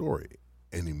of his story.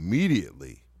 And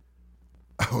immediately,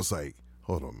 I was like,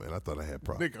 "Hold on, man! I thought I had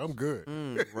problems. Nigga, I'm good."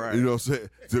 Right. You know what I'm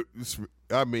saying?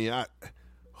 I mean,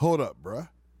 hold up, bruh.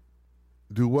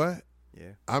 Do what?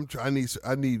 Yeah. I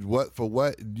need what for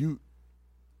what?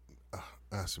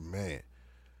 I said, "Man,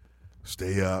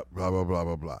 stay up, blah blah blah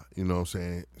blah blah." You know what I'm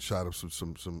saying? Shot up some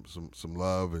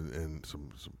love and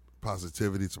some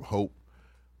positivity, some hope.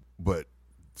 But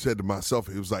said to myself,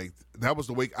 it was like that was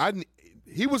the way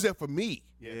he was there for me.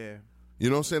 Yeah. You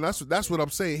know what I'm saying? That's what I'm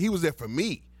saying. He was there for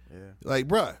me. Yeah. Like,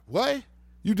 bruh, what?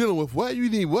 You dealing with what? You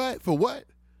need what? For what?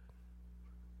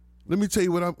 Let me tell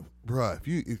you what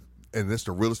and that's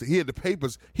the real estate. He had the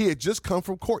papers. He had just come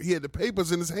from court. He had the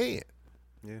papers in his hand.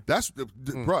 Yeah. That's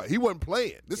bruh. He wasn't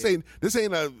playing. This ain't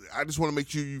I just want to make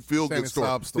sure you feel good story.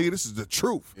 Nigga, this is the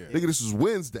truth. Yeah. Nigga, this is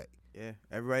Wednesday. Yeah,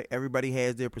 everybody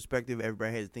has their perspective.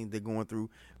 Everybody has things they're going through,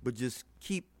 but just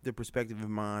keep the perspective in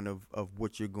mind of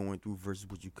what you're going through versus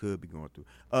what you could be going through.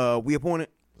 We appointed.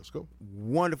 Let's go.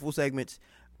 Wonderful segments.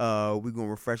 We're gonna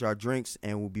refresh our drinks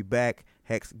and we'll be back.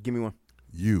 Hex, give me one.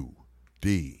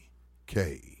 UDK.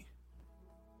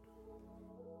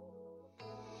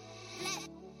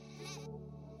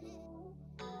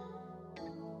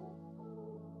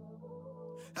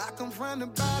 I come from the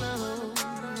bottom,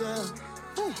 yeah.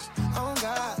 Ooh, oh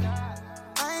God,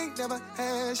 I ain't never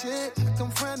had shit. I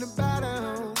come from the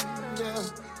bottom,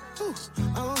 yeah. Ooh,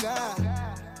 oh God,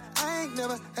 I ain't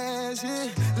never had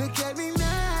shit. Look at me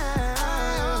now,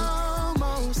 I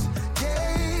almost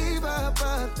gave up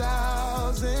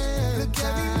 1,000. Look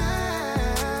at me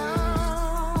now,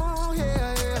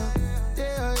 yeah.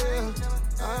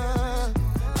 I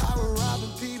was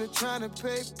robbing Peter trying to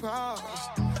pay Paul.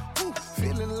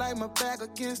 Feeling like my back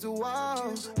against the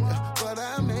wall, yeah, but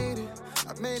I made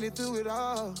it through it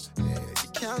all. Yeah, you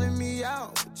counted me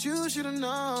out, but you should've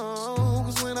known.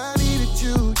 Cause when I needed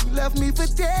you, you left me for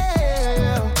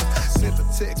dead. Sent a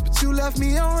text, but you left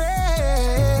me on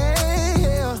red.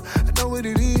 Yeah, I know what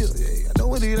it is, yeah, I know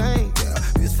what it ain't. Yeah,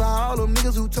 this for all them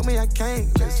niggas who told me I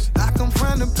can't. Listen, I come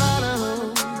from the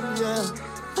bottom, yeah.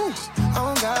 Ooh,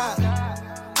 oh God.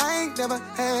 I ain't never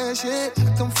had shit.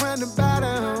 I come from the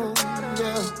bottom,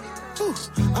 yeah. Ooh,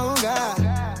 oh God,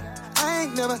 I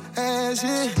ain't never had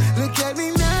shit. Look at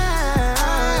me now,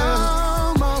 I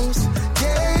almost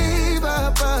gave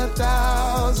up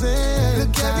 1,000.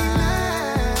 Look at me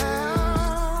now,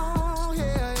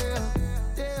 yeah.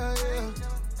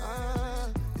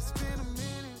 It's been a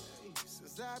minute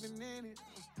since I've been in it.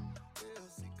 Yeah,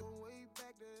 see, go way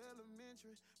back to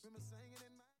elementary. Remember singing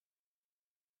in my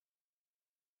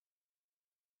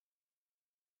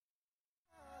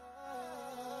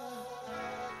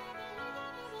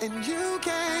and you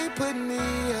can't put me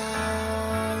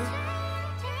out.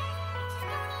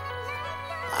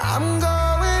 I'm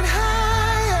going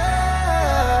higher,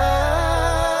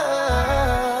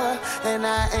 and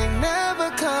I ain't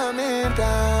never coming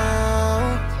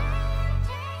down.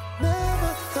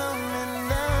 Never coming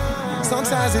down.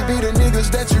 Sometimes it be the niggas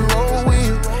that you roll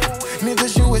with,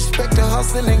 niggas you expect to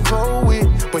hustle and grow with,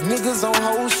 but niggas on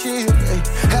whole shit. Hey,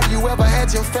 have you ever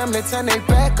had your family turn their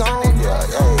back on you?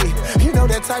 Hey, you know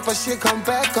that type of shit come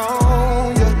back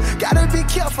on you. Gotta be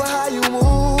careful how you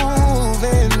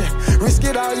moving. Risk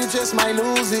it all, you just might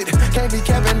lose it. Can't be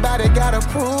Kevin, body gotta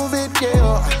prove it,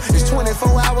 yeah. It's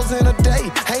 24 hours in a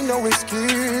day, ain't no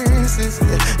excuses.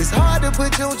 It's hard to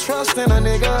put your trust in a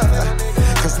nigga,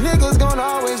 cause niggas gonna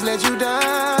always let you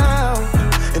down.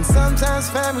 And sometimes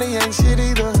family ain't shit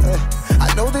either.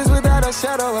 I know this without a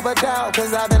shadow of a doubt,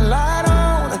 cause I've been lied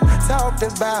on, talked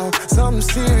about something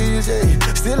serious,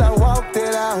 yeah. Still I walked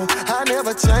it out, I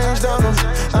never changed on them.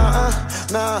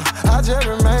 Nah, I just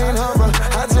remain humble,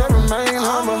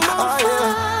 oh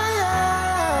yeah.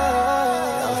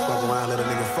 Gotta fuck around, let a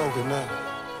nigga focus now.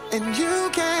 And you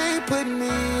can't put me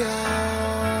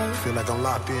out. Feel like I'm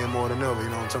locked in more than ever, you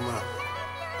know what I'm talking about?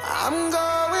 I'm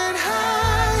going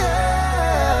higher.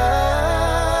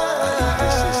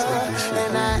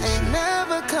 And I ain't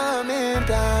never coming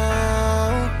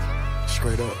down.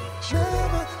 Straight up.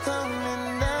 Never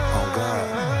coming down.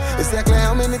 God. Exactly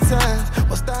how many times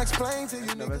must I explain to you?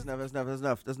 That's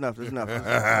enough.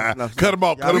 Cut him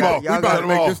off. Y'all We got about to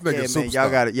make this Yeah, nigga man,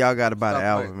 superstar. y'all got to buy the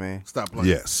album, man. Stop playing.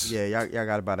 Yes. Yeah, y'all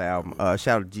got to buy the album.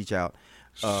 Shout out to G Child.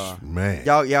 Man.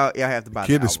 Y'all have to buy the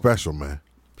Kid album. is special, man.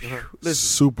 Listen,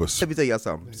 Super. let me tell y'all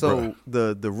something. So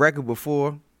the record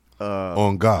before,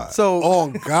 On God. so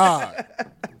On God.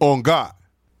 On God.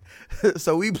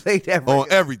 so we played that record On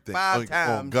everything. five On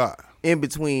times God. in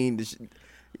between.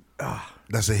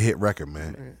 That's a hit record,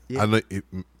 man. Yeah. I know it,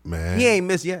 man. He ain't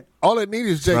missed yet. All it needs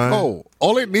is J. Son. Cole.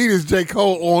 All it needs is J.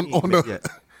 Cole on He ain't the. missed yet.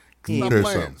 He Stop ain't, Here's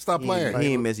playing. something. Stop playing.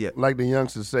 he ain't missed yet. Like the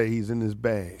youngsters say, he's in his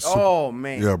bag. Oh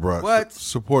man. Yeah, bro. What?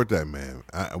 Support that, man.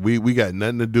 We got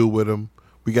nothing to do with him.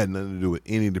 We got nothing to do with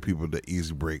any of the people that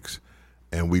Easy breaks,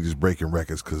 and we just breaking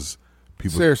records because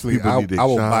people. Seriously, people need to I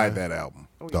will shine. buy that album.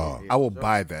 Dog. I will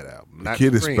buy that album. Not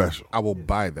kid is stream. special. I will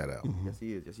buy that album. Yes,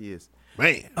 he is. Yes, he is.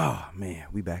 Man. Oh man,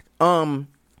 we back.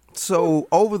 So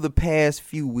over the past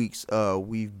few weeks,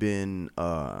 we've been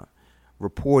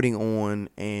reporting on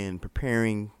and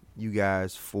preparing you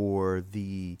guys for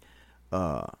the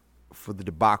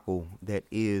debacle that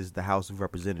is the House of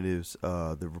Representatives,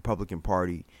 the Republican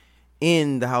Party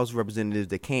in the House of Representatives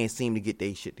that can't seem to get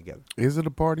their shit together. Is it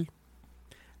a party?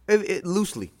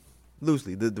 Loosely,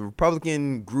 the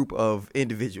Republican group of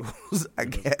individuals, I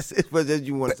guess, is what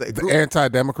you want to say. The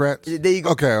anti-Democrats? There you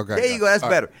go. Okay. There you go. That's All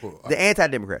better. right, cool. The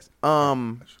anti-Democrats.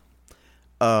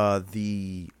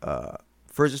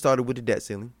 First it started with the debt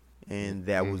ceiling, and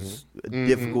that was a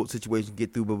difficult situation to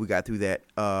get through, but we got through that.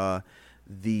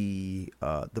 The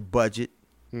budget,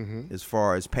 as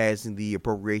far as passing the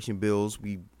appropriation bills,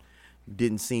 we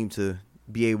didn't seem to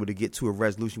be able to get to a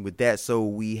resolution with that, so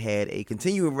we had a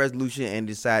continuing resolution and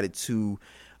decided to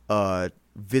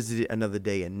visit it another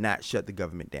day and not shut the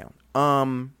government down.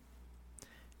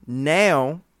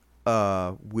 Now,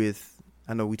 I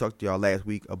know we talked to y'all last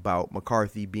week about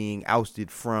McCarthy being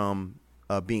ousted from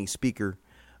being Speaker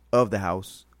of the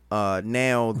House.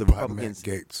 Now the By Republicans,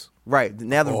 Matt Gaetz. right?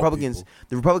 Now the All Republicans,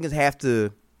 people. have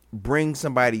to bring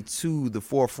somebody to the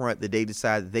forefront that they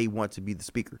decide that they want to be the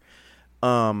Speaker.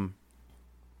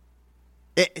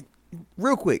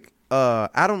 Real quick,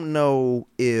 I don't know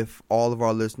if all of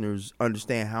our listeners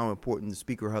understand how important the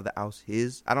Speaker of the House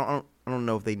is. I don't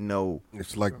know if they know.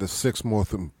 It's like the sixth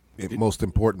most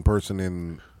important person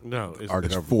in No, it's our the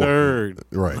government. fourth. third.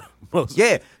 Right. Most.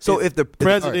 Yeah. So if the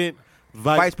President,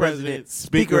 Vice President,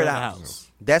 Speaker of the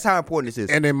House. that's how important this is.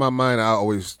 And in my mind, I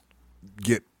always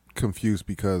get confused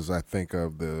because I think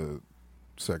of the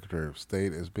Secretary of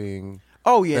State as being.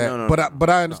 Oh yeah, that, no. But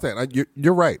I understand.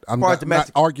 You're right. I'm Far as not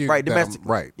domestic- arguing. right, that I'm domestic.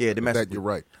 right. Yeah, That domestically. you're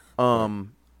right.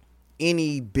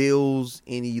 Any bills,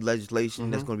 any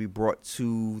legislation that's going to be brought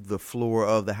to the floor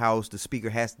of the House, the Speaker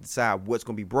has to decide what's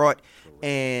going to be brought,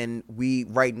 and we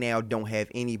right now don't have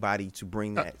anybody to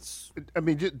bring that. I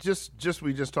mean,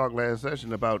 we just talked last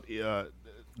session about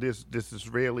this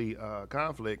Israeli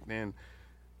conflict, and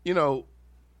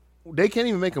they can't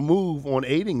even make a move on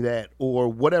aiding that or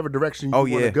whatever direction you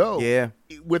want to go. Yeah.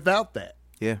 Without that.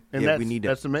 Yeah, And yeah, we need that.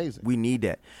 That's amazing. We need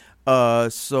that.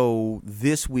 So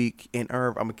this week, and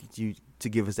Irv, I'm gonna get you to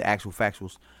give us the actual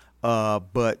factuals.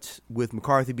 But with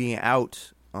McCarthy being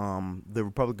out, the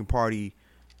Republican Party,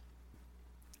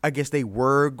 I guess they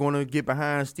were gonna get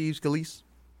behind Steve Scalise.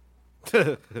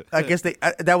 I guess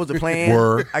that was the plan.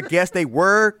 Were. I guess they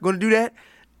were gonna do that,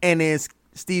 and then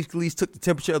Steve Scalise took the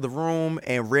temperature of the room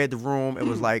and read the room and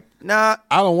was like, "Nah,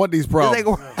 I don't want these this problems. ain't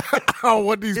gonna work. I don't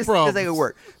want these This problems. ain't gonna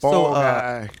work." Ball So,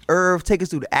 guy. Irv, take us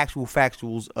through the actual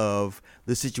factuals of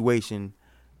the situation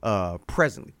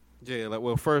presently. Yeah,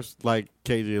 well, first, like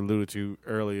KJ alluded to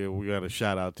earlier, we got a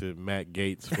shout out to Matt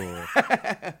Gaetz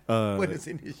for What is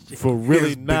in this shit? for really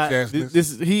His not.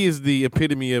 bitch-assness. He is the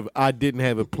epitome of I didn't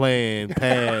have a plan.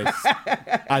 Pass.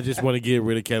 I just want to get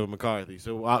rid of Kevin McCarthy.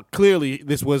 So clearly,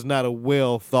 this was not a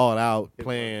well thought out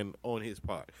plan on his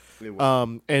part.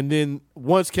 And then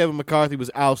once Kevin McCarthy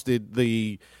was ousted,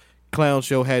 the clown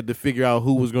show had to figure out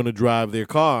who was going to drive their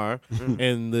car,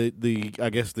 and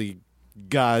I guess the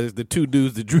guys, the two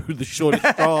dudes that drew the shortest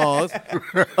straws,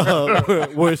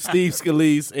 were Steve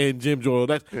Scalise and Jim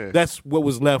Jordan. That's what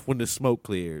was left when the smoke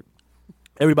cleared.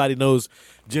 Everybody knows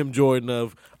Jim Jordan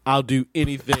of I'll do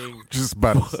anything. Just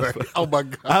about to say. Oh my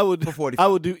God. I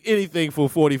would do anything for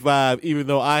 45, even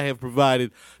though I have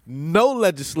provided no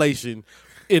legislation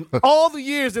in all the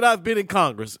years that I've been in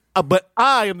Congress. But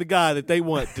I am the guy that they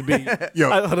want to be.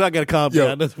 I got to calm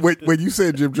down. When you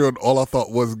said Jim Jordan, all I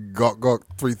thought was Gawk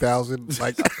 3000.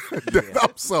 Like,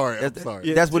 I'm sorry.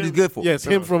 Yeah, that's what he's good for. Yes,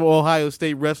 him from Ohio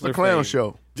State wrestler. The clown fame.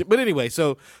 show. But anyway,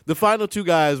 so the final two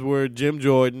guys were Jim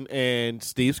Jordan and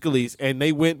Steve Scalise, and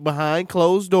they went behind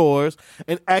closed doors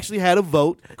and actually had a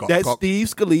vote that Steve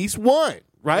Scalise won,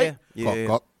 right?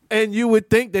 Yeah. And you would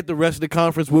think that the rest of the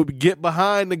conference would get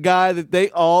behind the guy that they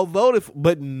all voted for,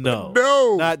 but no,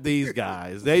 not these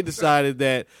guys. They decided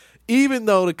that even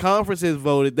though the conference has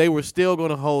voted, they were still going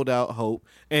to hold out hope,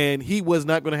 and he was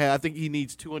not going to have. I think he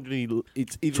needs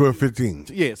 215.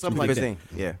 Yeah, something like that.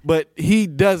 Yeah, but he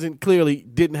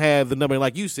didn't have the number.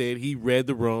 Like you said, he read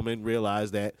the room and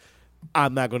realized that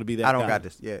I'm not going to be that. I don't guy. got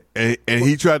this. Yeah, and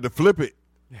he tried to flip it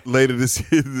later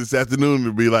this afternoon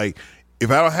to be like, if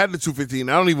I don't have the 215,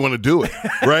 I don't even want to do it,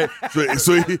 right?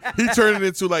 so he turned it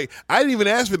into like, I didn't even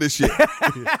ask for this shit,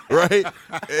 right?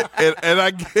 And I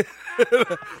get,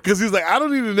 because he's like, I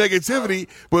don't need the negativity,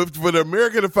 but for the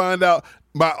America to find out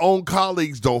my own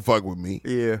colleagues don't fuck with me.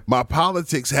 Yeah. My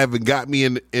politics haven't got me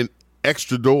in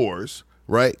extra doors,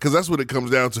 right? Because that's what it comes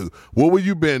down to. What will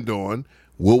you bend on?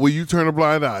 What will you turn a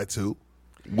blind eye to?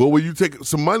 What will you take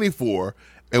some money for?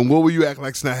 And what will you act like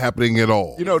it's not happening at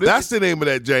all? You know, that's the name of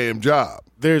that JM job.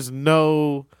 There's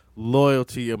no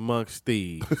loyalty amongst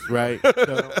thieves, right?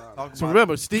 So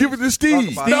remember, Steve. Give it to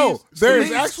Steve. No,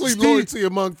 there's actually loyalty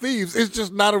among thieves. It's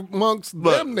just not amongst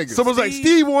them niggas. Someone's like,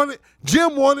 Steve wanted,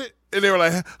 Jim wanted, and they were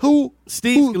like, who?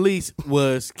 Steve Scalise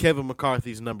was Kevin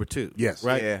McCarthy's number 2. Yes.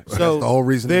 Right? Yeah. So that's the whole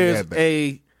reason there's had that.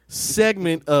 a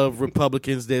segment of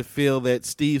Republicans that feel that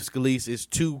Steve Scalise is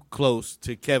too close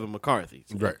to Kevin McCarthy.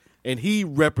 Right. And he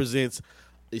represents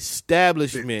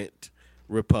establishment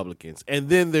Republicans. And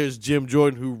then there's Jim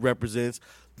Jordan, who represents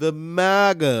the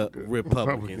MAGA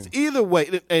Republicans. Either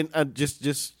way, and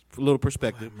just for a little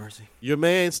perspective, your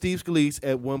man Steve Scalise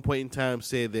at one point in time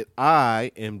said that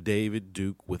I am David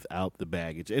Duke without the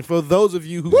baggage. And for those of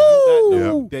you who do not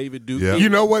know David Duke, you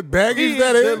know what baggage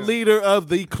that is? the leader of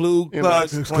the Ku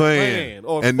Klux Klan,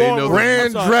 or and they know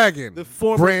Grand Dragon, the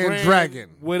former Grand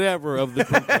Dragon, whatever of the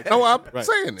Ku Klux Klan. No, I'm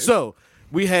saying it. So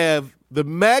we have the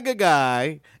MAGA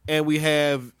guy, and we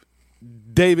have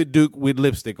David Duke with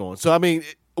lipstick on. So I mean,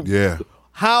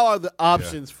 how are the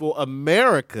options for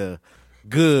America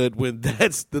good when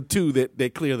that's the two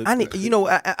that clear the?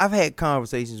 I've had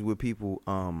conversations with people,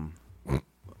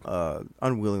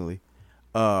 unwillingly,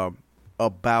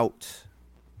 about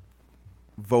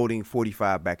voting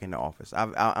 45 back in the office.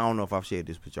 I don't know if I've shared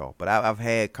this with y'all, but I've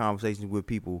had conversations with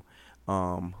people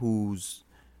whose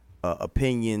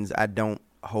opinions I don't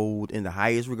hold in the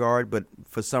highest regard, but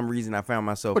for some reason I found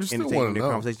myself entertaining their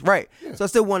conversation. Right. Yeah. So I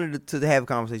still wanted to have a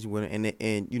conversation with them,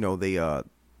 and you know,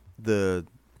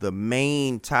 the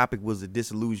main topic was the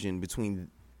disillusion between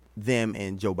them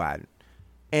and Joe Biden.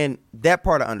 And that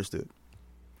part I understood.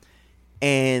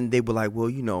 And they were like, well,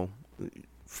 you know,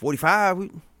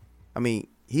 45, I mean,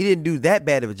 he didn't do that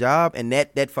bad of a job, and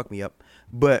that fucked me up.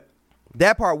 But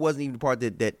that part wasn't even the part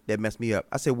that messed me up.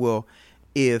 I said, well,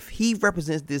 if he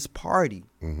represents this party,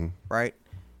 right,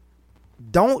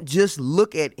 don't just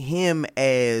look at him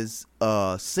as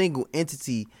a single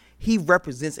entity. He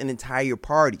represents an entire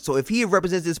party. So if he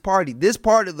represents this part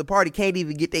of the party can't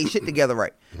even get their shit together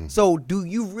right. So do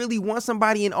you really want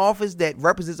somebody in office that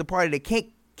represents a party that can't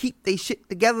keep their shit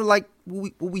together like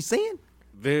what we saying?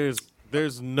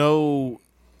 There's no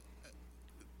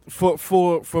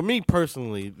for me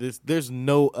personally, there's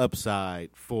no upside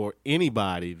for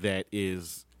anybody that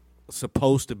is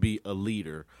supposed to be a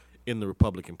leader in the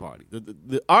Republican Party.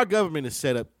 Our government is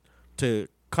set up to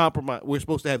compromise. We're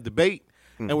supposed to have debate,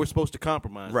 and we're supposed to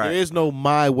compromise. Right. There is no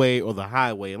my way or the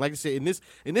highway. And like I said,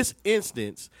 in this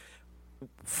instance,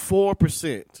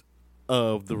 4%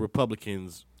 of the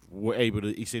Republicans were able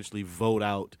to essentially vote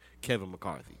out Kevin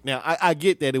McCarthy. Now, I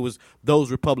get that it was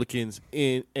those Republicans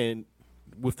and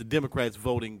with the Democrats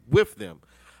voting with them.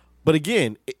 But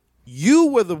again, you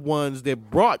were the ones that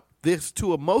brought this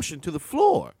to a motion to the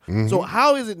floor. So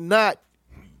how is it not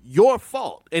your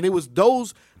fault? And it was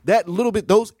those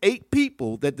 8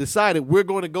 people that decided we're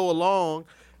going to go along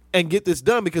and get this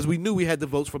done because we knew we had the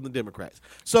votes from the Democrats.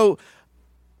 So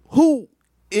who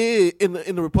in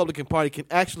the Republican Party can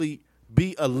actually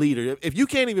be a leader? If you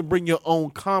can't even bring your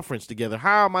own conference together,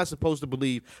 how am I supposed to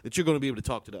believe that you're going to be able to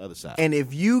talk to the other side? And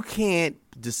if you can't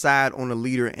decide on a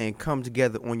leader and come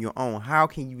together on your own, how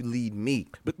can you lead me?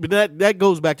 But that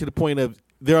goes back to the point of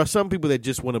there are some people that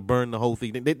just want to burn the whole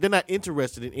thing. They're not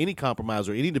interested in any compromise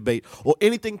or any debate or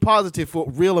anything positive for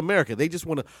real America. They just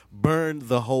want to burn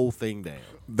the whole thing down.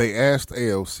 They asked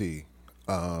AOC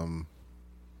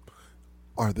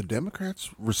Are the Democrats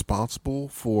responsible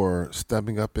for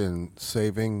stepping up and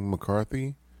saving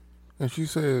McCarthy? And she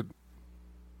said,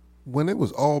 when it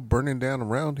was all burning down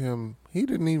around him, he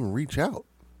didn't even reach out.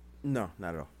 No,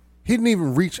 not at all. He didn't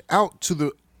even reach out to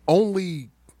the only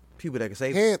people that can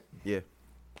save hand, Yeah.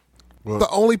 Well, the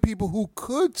only people who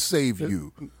could save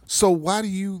you. So why do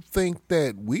you think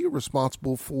that we're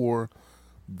responsible for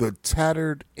the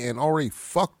tattered and already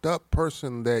fucked up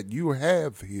person that you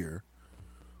have here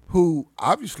who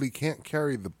obviously can't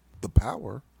carry the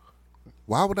power?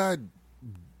 Why would I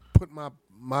put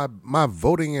my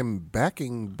voting and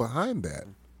backing behind that?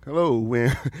 Hello,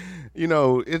 man. You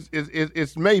know,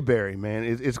 it's Mayberry, man.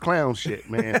 It's clown shit,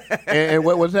 man. and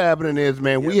what's happening is,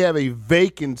 man, we have a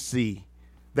vacancy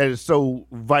that is so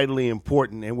vitally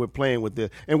important, and we're playing with this.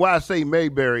 And why I say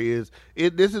Mayberry is,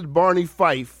 this is Barney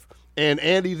Fife, and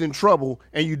Andy's in trouble,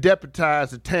 and you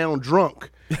deputize the town drunk,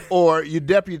 or you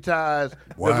deputize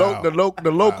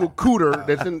the local cooter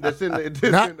that's in the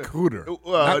not cooter.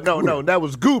 No, that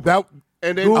was Goop.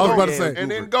 And then I was about to say,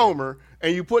 and then Gomer,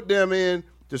 and you put them in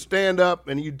to stand up,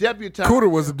 and you deputize.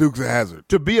 Cooter was the Dukes of Hazzard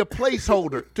to be a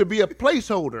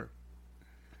placeholder,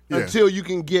 until you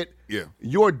can get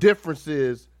your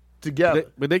differences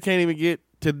together. But they can't even get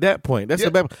to that point. That's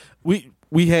the bad.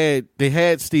 They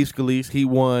had Steve Scalise. He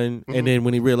won, and then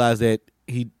when he realized that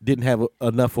he didn't have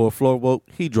enough for a floor vote,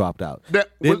 he dropped out.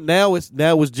 Now it's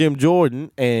Jim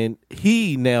Jordan, and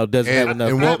he now doesn't have enough.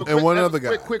 And one other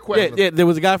guy. Quick question. Yeah, there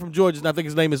was a guy from Georgia, and I think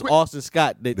his name is Austin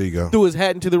Scott, that threw his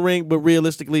hat into the ring, but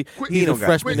realistically, he's a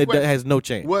freshman that has no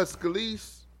chance. Was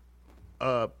Scalise,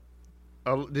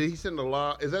 did he send a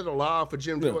law? Is that a law for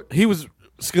Jim Jordan? He was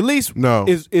Scalise. No,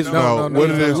 is no.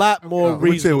 What it is, a lot more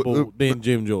reasonable than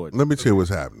Jim Jordan. Let me tell you what's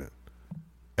happening.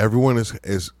 Everyone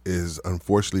is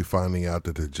unfortunately finding out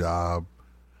that the job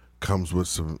comes with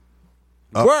some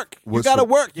work. You got to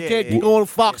work. You can't go on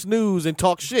Fox News and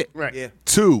talk shit. Right. Yeah.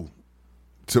 Two,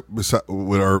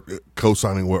 with Irv,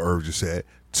 co-signing what Irv just said.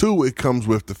 Two, it comes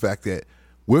with the fact that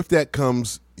with that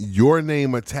comes your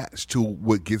name attached to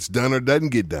what gets done or doesn't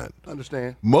get done.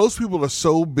 Understand. Most people are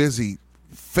so busy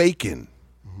faking,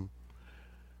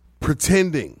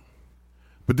 pretending,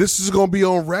 but this is going to be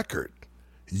on record.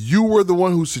 You were the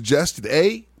one who suggested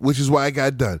A, which is why it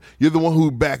got done. You're the one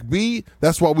who backed B.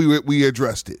 That's why we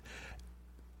addressed it.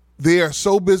 They are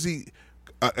so busy.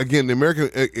 Again,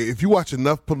 if you watch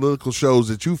enough political shows,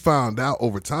 that you found out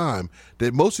over time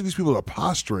that most of these people are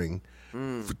posturing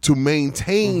to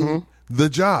maintain the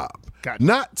job,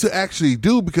 not to actually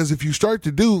do. Because if you start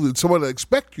to do, someone will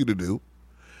expect you to do.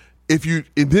 If you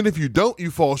don't,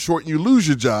 you fall short and you lose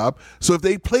your job. So if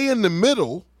they play in the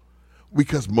middle,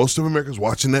 because most of America's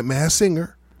watching that Masked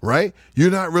Singer, right?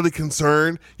 You're not really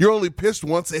concerned. You're only pissed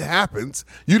once it happens.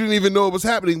 You didn't even know it was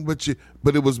happening, but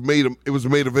it was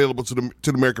made available to the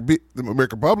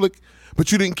American public, but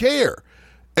you didn't care.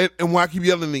 And why I keep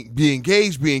yelling, be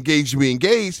engaged, be engaged, be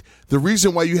engaged? The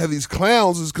reason why you have these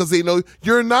clowns is because they know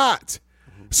you're not.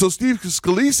 So Steve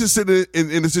Scalise is sitting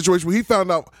in a situation where he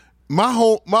found out my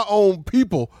own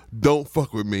people don't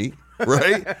fuck with me.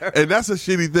 Right? And that's a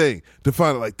shitty thing to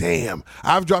find out, like, damn,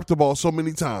 I've dropped the ball so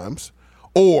many times,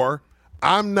 or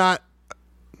I'm not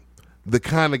the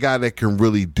kind of guy that can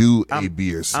really do A,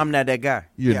 B, or C. I'm not that guy.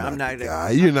 I'm not that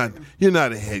guy. You're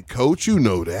not a head coach. You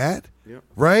know that. Yep.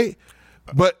 Right?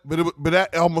 But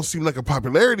that almost seemed like a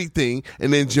popularity thing.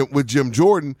 And then with Jim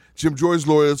Jordan's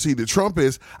loyalty to Trump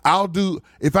is,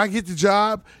 if I get the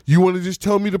job, you want to just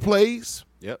tell me the plays?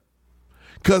 Yep.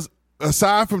 Because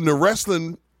aside from the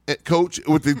wrestling coach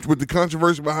with the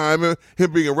controversy behind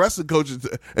him being a wrestling coach and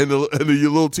the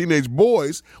little teenage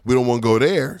boys, we don't want to go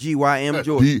there. GYM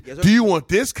Jordan. Do you want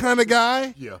this kind of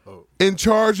guy in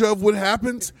charge of what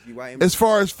happens as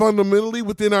far as fundamentally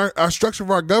within our structure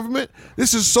of our government?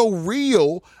 This is so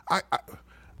real.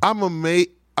 I'm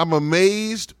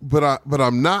amazed, but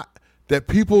I'm not, that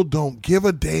people don't give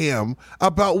a damn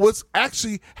about what's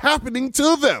actually happening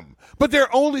to them. But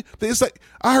it's like,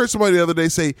 I heard somebody the other day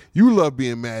say, you love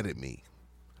being mad at me.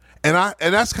 And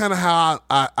that's kind of how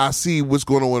I see what's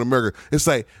going on in America. It's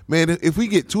like, man, if we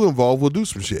get too involved, we'll do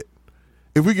some shit.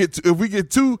 If we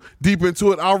get too deep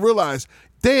into it, I'll realize,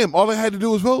 damn, all I had to do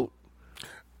was vote.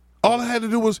 All I had to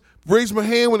do was raise my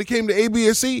hand when it came to A, B,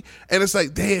 or C. And it's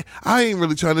like, damn, I ain't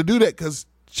really trying to do that because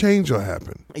change will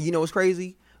happen. And you know what's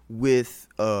crazy? With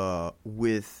the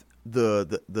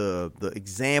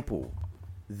example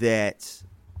that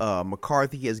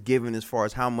McCarthy has given as far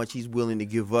as how much he's willing to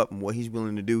give up and what he's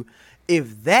willing to do,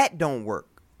 if that don't work,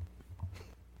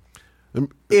 then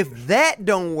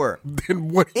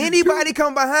what anybody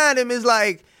come behind him is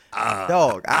like,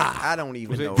 Dog, I don't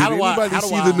even know. Did anybody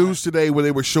see the news today where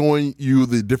they were showing you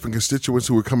the different constituents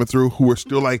who were coming through, who were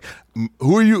still like,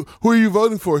 who are you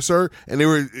voting for, sir? And they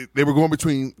were going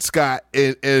between Scott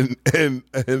and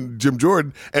Jim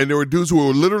Jordan, and there were dudes who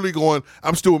were literally going,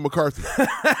 I'm still with McCarthy.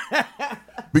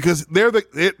 Because they're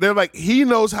like, he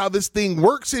knows how this thing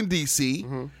works in D.C.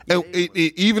 And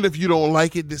even if you don't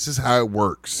like it, this is how it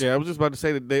works. Yeah, I was just about to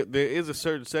say that there is a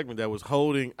certain segment that was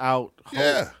holding out.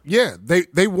 Yeah.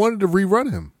 They wanted to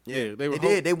rerun him. Yeah, They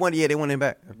did. They wanted him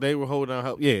back. They were holding out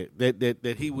hope. Yeah,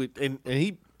 that he would, and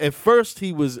he at first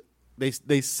he was.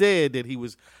 They said that he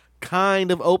was kind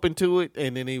of open to it,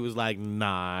 and then he was like,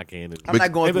 "Nah, I can't." I'm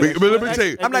not going through But let me tell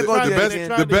you, I'm not going through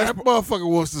the best That motherfucker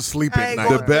wants to sleep at night.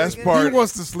 The best part. He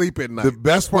wants to sleep at night. The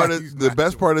best part That's why of he's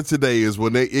not doing of today is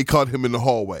when it caught him in the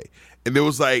hallway, and it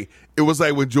was like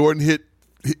when Jordan hit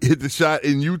the shot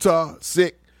in Utah,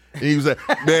 sick, and he was like,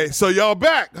 "Man, so y'all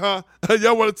back, huh?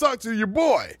 Y'all want to talk to your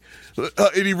boy?"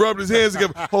 And he rubbed his hands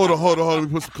together. Hold on. Let me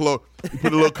put some cologne. He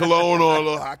put a little cologne on, a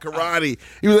little hot karate.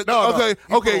 He was like,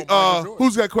 okay.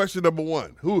 Who's got question number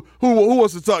one? Who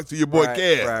wants to talk to your boy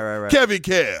Kev? Right. Kevin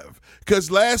Kev.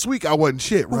 Because last week I wasn't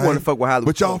shit, right? Who wanna fuck with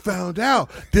Hollywood? But y'all found out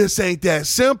this ain't that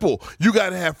simple. You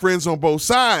got to have friends on both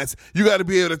sides. You got to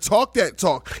be able to talk that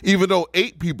talk. Even though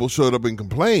 8 people showed up and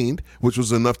complained, which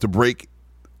was enough to break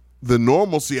the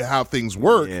normalcy of how things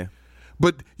work. Yeah.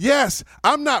 But yes,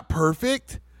 I'm not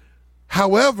perfect.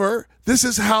 However, this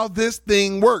is how this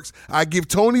thing works. I give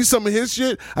Tony some of his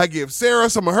shit. I give Sarah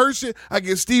some of her shit. I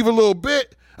give Steve a little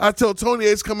bit. I tell Tony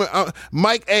it's coming.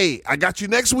 Mike, hey, I got you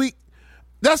next week.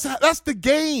 That's the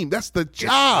game. That's the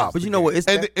job. But you know what?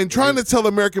 And trying to tell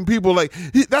American people, like,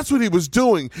 that's what he was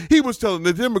doing. He was telling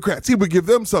the Democrats he would give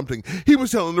them something. He was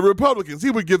telling the Republicans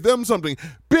he would give them something.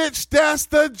 Bitch, that's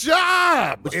the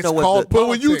job. It's called But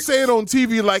when you politics. say it on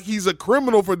TV like he's a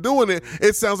criminal for doing it,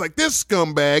 it sounds like this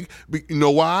scumbag. You know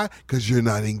why? Because you're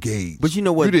not engaged. But you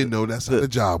know what? You didn't know that's how the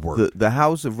job worked. The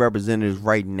House of Representatives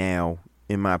right now,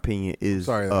 in my opinion, is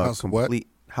Sorry, the House of what? complete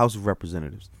House of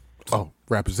Representatives. Oh,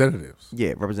 representatives.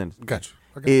 Yeah, representatives. Gotcha.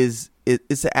 Okay.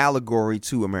 It's an allegory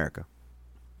to America,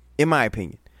 in my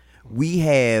opinion. We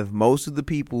have most of the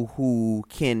people who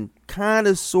can kind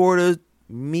of sort of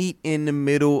meet in the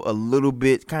middle a little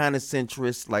bit, kind of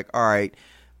centrist. Like, all right,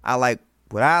 I like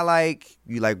what I like,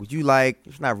 you like what you like.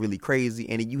 It's not really crazy.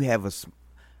 And then you have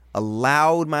a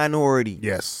loud minority.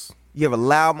 Yes. You have a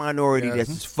loud minority that's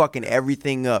just fucking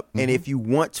everything up. And if you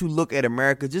want to look at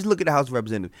America, just look at the House of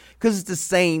Representatives. Because it's the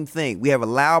same thing. We have a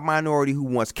loud minority who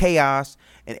wants chaos,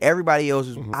 and everybody else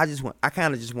is, I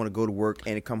kind of just want to go to work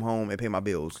and come home and pay my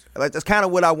bills. Like, that's kind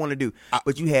of what I want to do.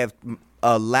 But you have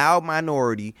a loud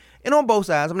minority, and on both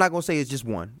sides, I'm not going to say it's just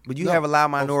one, but you have a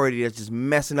loud minority that's just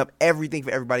messing up everything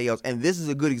for everybody else. And this is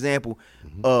a good example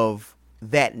of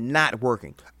that not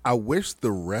working. I wish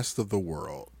the rest of the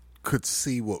world could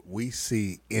see what we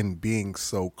see in being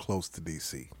so close to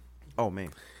DC. Oh, man.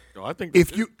 No, I think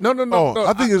If you no,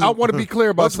 I think I want to be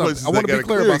clear about most something. places I want they to be got a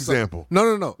clear clear about example.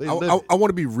 something. No. They live it. I want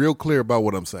to be real clear about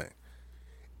what I'm saying.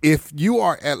 If you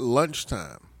are at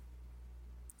lunchtime,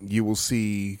 you will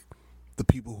see the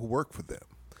people who work for them.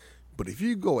 But if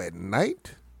you go at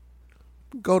night,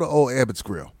 go to Old Abbott's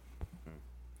Grill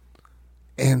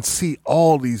and see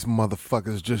all these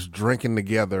motherfuckers just drinking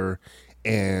together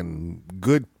and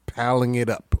good palling it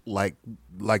up like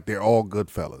they're all good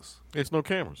fellas. There's no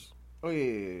cameras. Oh,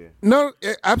 yeah. No,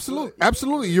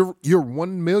 absolutely. You're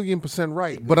 1,000,000%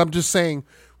 right. But I'm just saying,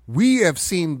 we have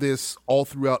seen this all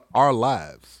throughout our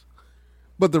lives.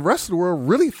 But the rest of the world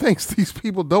really thinks these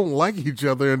people don't like each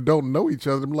other and don't know each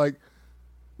other. I'm like,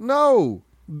 no,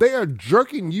 they are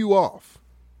jerking you off.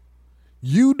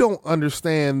 You don't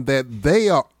understand that they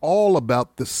are all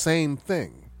about the same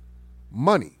thing,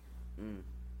 money.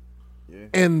 Yeah.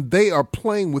 And they are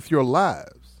playing with your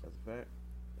lives. That's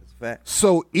a fact.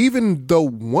 So even though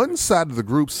one side of the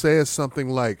group says something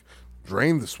like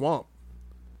drain the swamp,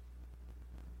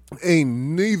 ain't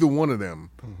neither one of them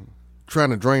trying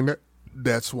to drain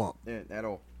that swamp. Yeah, at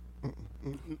all.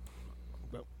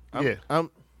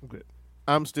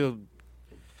 I'm still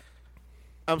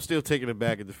taken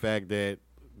aback at the fact that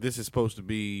this is supposed to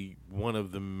be one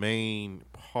of the main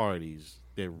parties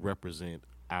that represent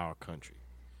our country.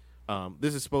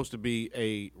 This is supposed to be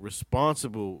a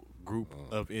responsible group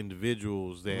of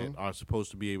individuals that are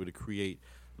supposed to be able to create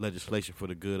legislation for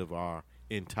the good of our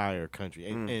entire country.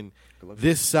 And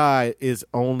this side is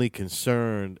only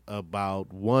concerned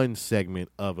about one segment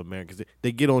of Americans.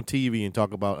 They get on TV and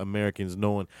talk about Americans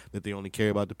knowing that they only care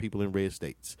about the people in red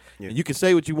states. Yeah. And you can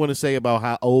say what you want to say about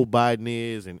how old Biden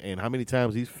is and how many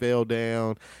times he's fell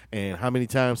down and how many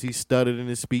times he stuttered in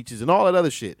his speeches and all that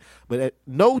other shit. But at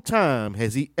no time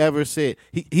has he ever said,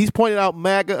 he's pointed out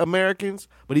MAGA Americans,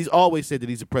 but he's always said that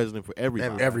he's a president for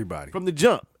everybody. Everybody. From the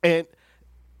jump. And,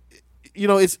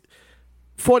 it's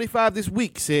 45 this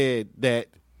week said that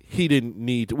he didn't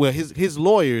need to. Well, his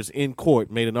lawyers in court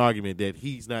made an argument that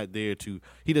he's not there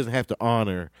he doesn't have to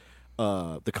honor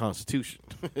the Constitution.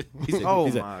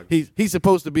 He's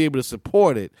supposed to be able to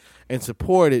support it, and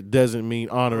support it doesn't mean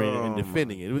honoring it and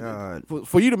defending it.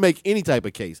 For you to make any type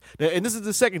of case, and this is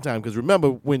the second time, because remember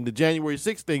when the January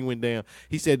 6th thing went down,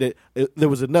 he said that there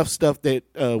was enough stuff that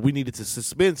we needed to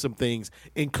suspend some things,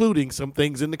 including some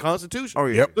things in the Constitution. Oh,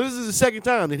 yeah. So this is the second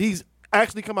time that he's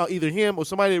actually come out, either him or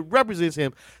somebody that represents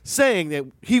him, saying that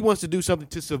he wants to do something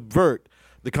to subvert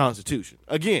the Constitution.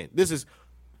 Again, this is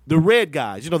the red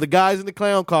guys, the guys in the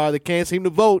clown car that can't seem to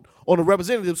vote on a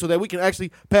representative so that we can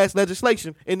actually pass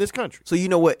legislation in this country. So you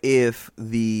know what? If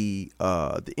the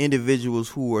individuals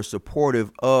who are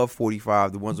supportive of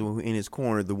 45, the ones who are in his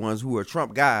corner, the ones who are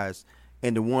Trump guys,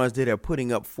 and the ones that are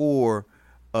putting up for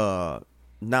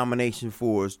nomination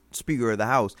for Speaker of the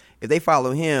House, if they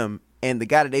follow him and the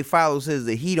guy that they follow says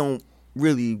that he don't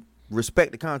really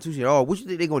respect the Constitution at all, what you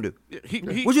think they're going to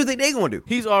do? What you think they're going to do?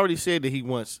 He's already said that he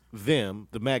wants them,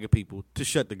 the MAGA people, to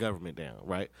shut the government down,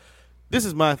 right? This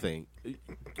is my thing.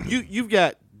 You've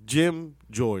got Jim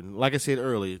Jordan, like I said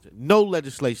earlier, no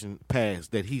legislation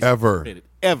passed that he's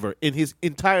ever in his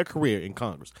entire career in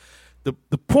Congress. The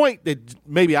point that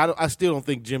maybe I still don't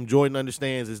think Jim Jordan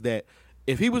understands is that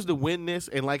if he was to win this,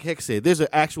 and like Heck said, there's an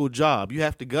actual job. You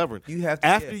have to govern.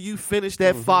 After you finish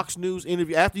that Fox News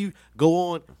interview, after you go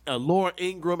on Laura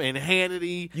Ingraham and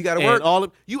Hannity, you got to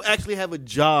work. You actually have a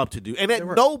job to do. And at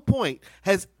no point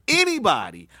has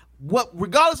anybody,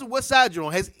 regardless of what side you're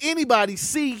on, has anybody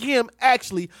seen him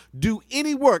actually do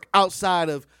any work outside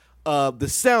of the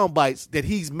sound bites that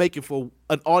he's making for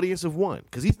an audience of one.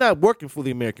 Because he's not working for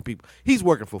the American people. He's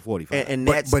working for 45.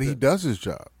 But he does his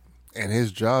job. And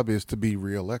his job is to be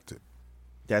reelected.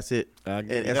 That's it. I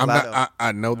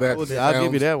know that. I'll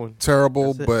give you that one.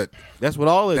 Terrible, but that's what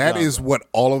all that is what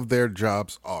all of their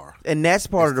jobs are. And that's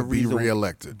part of the reason. Be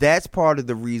reelected. That's part of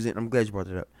the reason. I'm glad you brought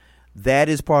that up. That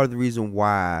is part of the reason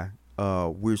why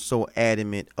we're so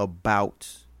adamant about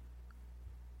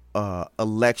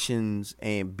elections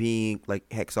and being, like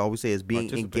Hex always says,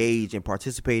 being engaged and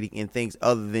participating in things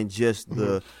other than just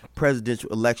the presidential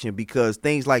election, because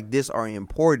things like this are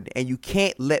important and you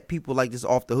can't let people like this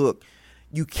off the hook.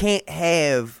 You can't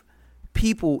have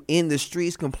people in the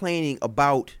streets complaining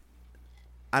about,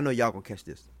 I know y'all gonna catch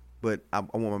this, but I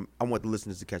want the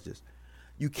listeners to catch this.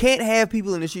 You can't have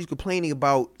people in the streets complaining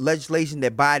about legislation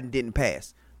that Biden didn't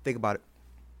pass. Think about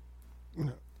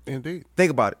it. Indeed.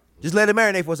 Think about it. Just let it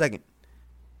marinate for a second.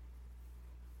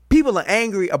 People are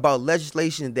angry about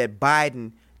legislation that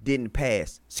Biden didn't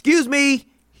pass. Excuse me,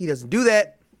 he doesn't do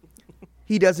that.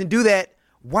 He doesn't do that.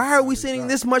 Why are we sending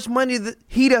this much money?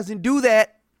 He doesn't do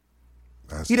that.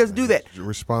 He doesn't do that.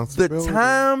 Responsibility. The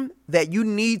time that you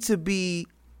need to be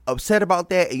upset about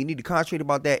that and you need to concentrate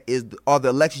about that are the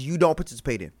elections you don't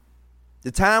participate in.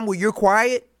 The time where you're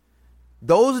quiet,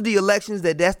 those are the elections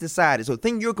that's decided. So the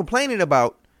thing you're complaining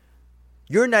about,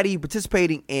 you're not even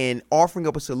participating in offering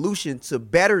up a solution to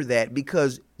better that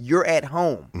because you're at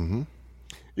home. Mm-hmm.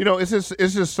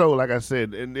 It's just so, like I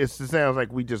said, and it sounds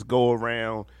like we just go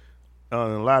around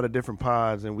on a lot of different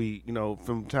pods, and we,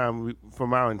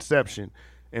 from our inception,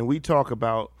 and we talk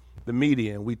about the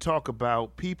media, and we talk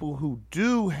about people who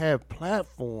do have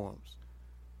platforms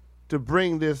to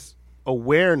bring this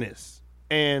awareness,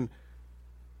 and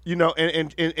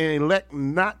elect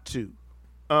not to.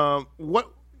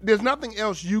 There's nothing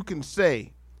else you can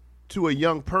say to a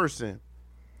young person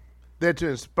that to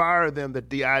inspire them that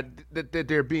that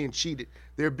they're being cheated,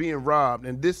 they're being robbed,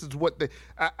 and this is what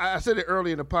I said it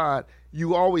earlier in the pod.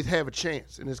 You always have a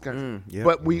chance in this country,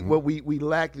 but we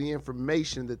lack the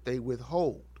information that they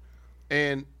withhold,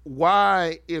 and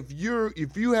why if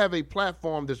you have a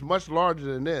platform that's much larger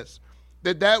than this,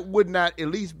 that would not at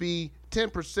least be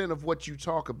 10% of what you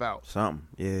talk about. Something,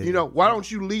 yeah. Why don't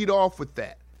you lead off with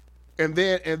that? And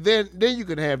then you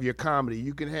can have your comedy.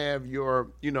 You can have your,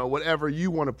 whatever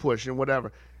you want to push and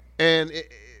whatever. And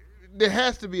there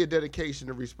has to be a dedication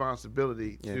and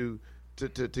responsibility to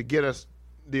get us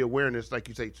the awareness, like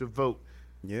you say, to vote,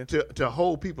 to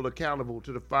hold people accountable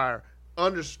to the fire,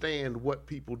 understand what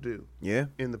people do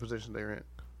in the position they're in.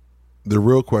 the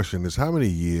real question is, how many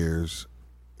years,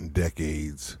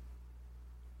 decades,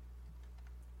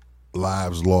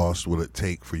 lives lost will it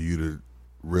take for you to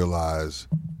realize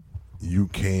you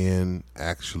can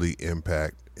actually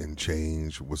impact and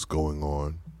change what's going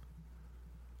on?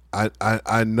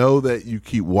 I know that you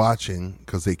keep watching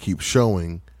because they keep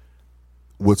showing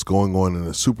what's going on in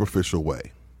a superficial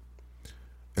way.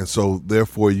 And so,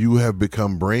 therefore, you have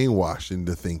become brainwashed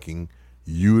into thinking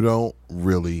you don't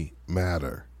really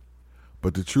matter.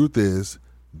 But the truth is,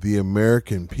 the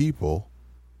American people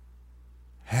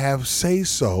have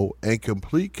say-so and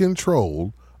complete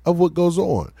control of what goes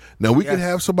on. Now, we can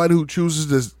have somebody who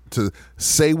chooses to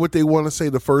say what they want to say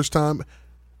the first time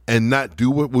and not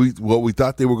do what we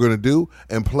thought they were going to do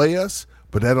and play us,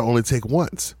 but that'll only take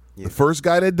once. Yeah. The first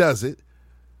guy that does it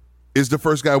is the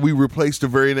first guy we replace the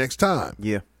very next time.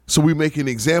 Yeah. So we make an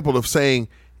example of saying,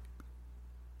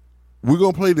 we're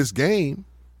going to play this game.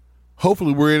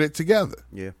 Hopefully we're in it together.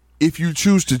 Yeah. If you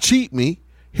choose to cheat me,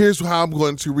 here's how I'm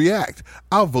going to react.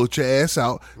 I'll vote your ass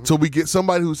out until we get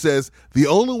somebody who says the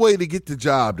only way to get the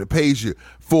job that pays you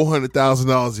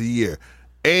 $400,000 a year,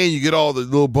 and you get all the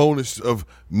little bonus of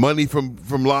money from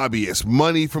lobbyists,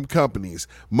 money from companies,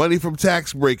 money from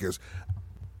tax breakers,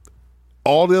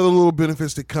 all the other little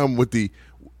benefits that come with the,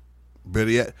 better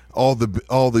yet, all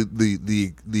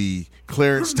the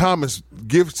Clarence Thomas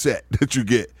gift set that you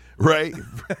get, right?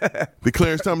 The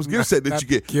Clarence Thomas gift set that you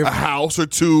get, a house or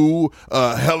two,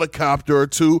 a helicopter or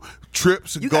two,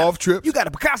 trips, golf trips. You got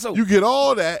a Picasso. You get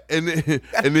all that, and then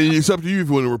it's up to you if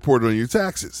you want to report it on your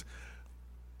taxes.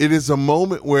 It is a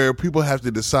moment where people have to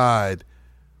decide,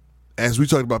 as we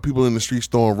talked about people in the streets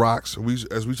throwing rocks,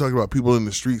 as we talked about people in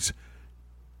the streets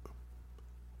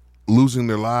losing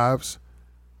their lives,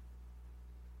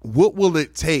 what will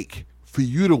it take for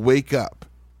you to wake up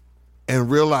and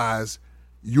realize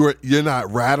you're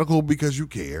not radical because you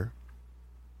care.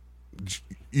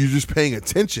 You're just paying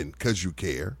attention because you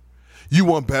care. You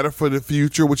want better for the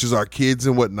future, which is our kids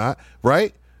and whatnot,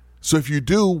 right? So if you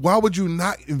do, why would you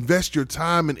not invest your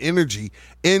time and energy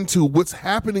into what's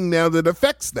happening now that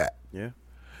affects that? Yeah.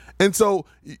 And so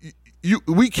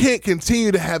we can't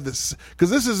continue to have this, because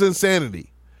this is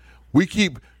insanity. We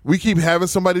keep having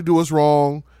somebody do us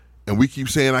wrong, and we keep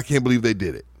saying, I can't believe they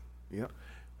did it. Yeah.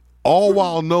 All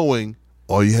while knowing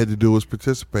all you had to do was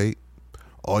participate.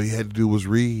 All you had to do was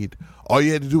read. All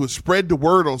you had to do was spread the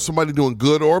word on somebody doing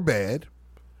good or bad,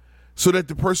 so that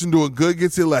the person doing good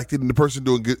gets elected and the person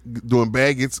doing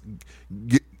bad gets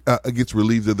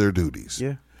relieved of their duties.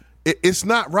 Yeah. It's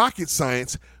not rocket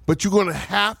science, but you're going to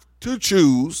have to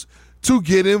choose to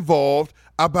get involved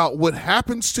about what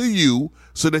happens to you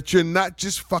so that you're not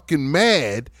just fucking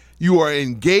mad. You are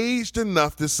engaged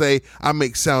enough to say, I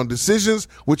make sound decisions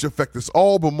which affect us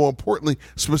all, but more importantly,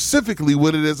 specifically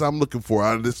what it is I'm looking for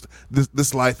out of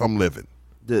this life I'm living.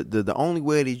 The only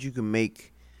way that you can make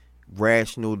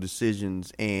rational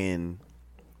decisions, and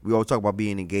we always talk about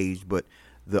being engaged, but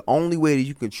the only way that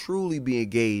you can truly be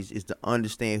engaged is to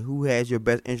understand who has your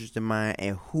best interest in mind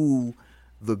and who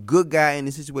the good guy in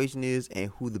the situation is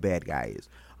and who the bad guy is.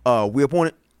 We're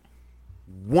Appointed.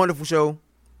 Wonderful show.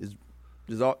 This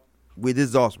is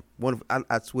awesome. Wonderful.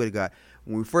 I swear to God.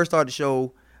 When we first started the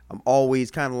show, I'm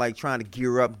always kind of like trying to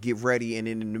gear up, get ready, and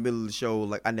then in the middle of the show,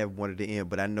 like I never wanted to end,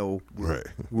 but I know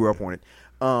we're up on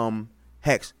it.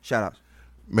 Hex, shout outs.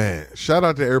 Man, shout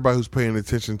out to everybody who's paying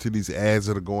attention to these ads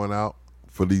that are going out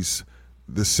for the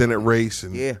Senate race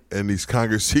and these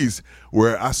Congress seats,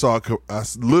 where I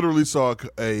literally saw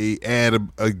a ad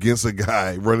against a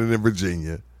guy running in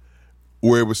Virginia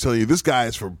where it was telling you this guy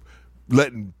is for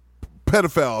letting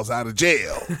pedophiles out of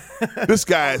jail. This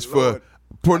guy is for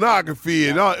pornography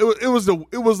and all. It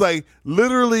was like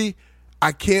literally,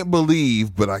 I can't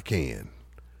believe, but I can.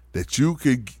 That you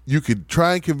could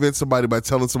try and convince somebody by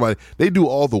telling somebody they do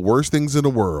all the worst things in the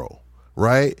world,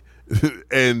 right?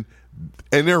 and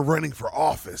they're running for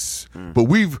office, but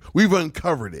we've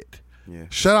uncovered it. Yeah.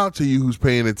 Shout out to you who's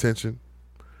paying attention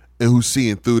and who's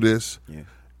seeing through this,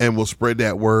 and will spread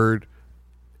that word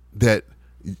that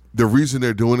the reason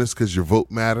they're doing this because your vote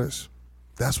matters.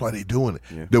 That's why they're doing it.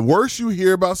 Yeah. The worse you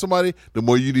hear about somebody, the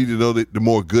more you need to know that the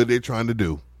more good they're trying to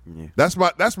do. Yeah. That's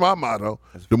my motto.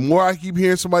 The more I keep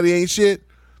hearing somebody ain't shit,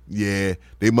 they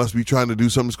must be trying to do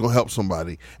something that's going to help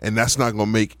somebody, and that's not going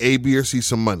to make A, B, or C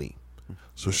some money.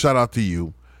 So shout out to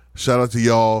you. Shout out to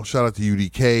y'all. Shout out to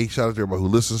UDK. Shout out to everybody who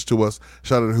listens to us.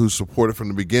 Shout out to who's supported from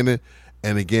the beginning.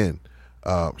 And again,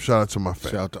 shout out to my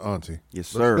family. Shout out to Auntie. Yes,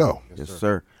 sir. Let's go. Yes,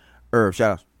 sir. Herb,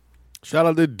 shout out. Shout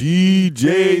out to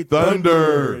DJ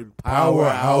Thunder and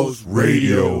Powerhouse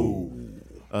Radio.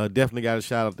 Definitely got a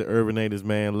shout out to Urbanators,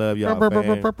 man. Love y'all,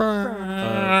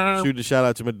 man. Shoot a shout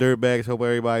out to my dirtbags. Hope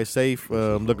everybody's safe.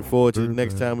 I'm looking forward to the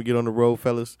next time we get on the road,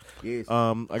 fellas. Yes.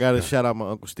 I got to shout out my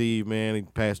Uncle Steve, man. He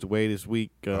passed away this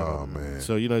week. Oh, man.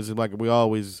 So, it's like we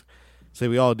always say,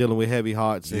 we all dealing with heavy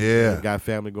hearts and got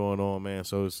family going on, man.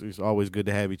 So it's always good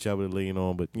to have each other to lean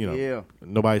on. But,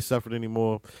 nobody's suffered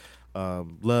anymore.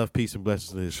 Love, peace, and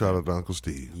blessings to this. Shout out to Uncle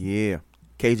Steve. Yeah.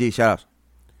 KG, shout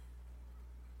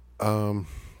outs.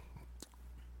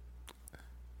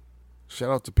 Shout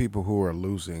out to people who are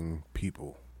losing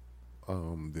people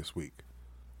this week.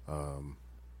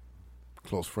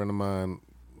 Close friend of mine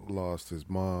lost his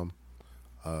mom.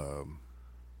 A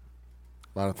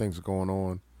lot of things are going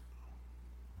on.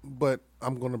 But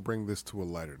I'm going to bring this to a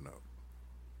lighter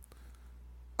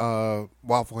note.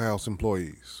 Waffle House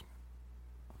employees,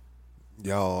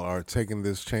 y'all are taking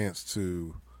this chance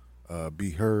to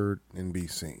be heard and be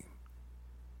seen.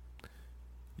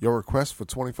 Your request for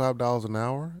 $25 an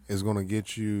hour is going to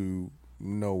get you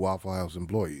no Waffle House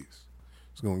employees.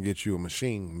 It's going to get you a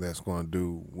machine that's going to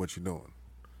do what you're doing.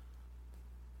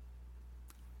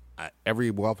 Every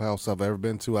Waffle House I've ever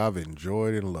been to, I've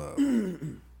enjoyed and loved.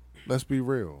 Let's be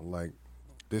real. Like,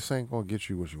 this ain't going to get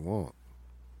you what you want.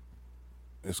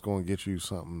 It's going to get you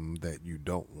something that you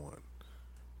don't want.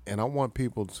 And I want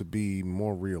people to be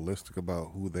more realistic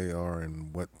about who they are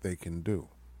and what they can do.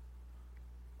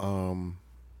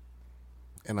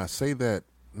 And I say that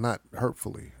not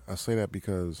hurtfully. I say that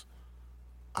because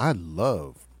I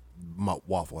love my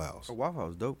Waffle House. Oh, Waffle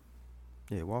House dope.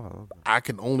 Yeah, Waffle House. I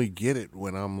can only get it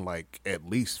when I'm like at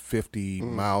least 50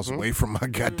 miles away from my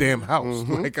goddamn house.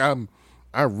 Like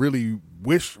I really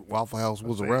wish Waffle House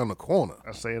was around the corner.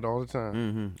 I say it all the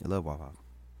time. I love Waffle House.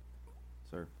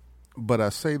 Sir. But I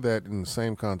say that in the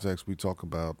same context we talk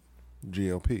about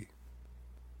GOP.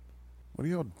 What are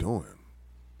y'all doing?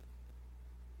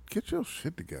 Get your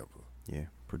shit together. Yeah,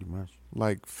 pretty much.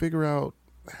 Like, figure out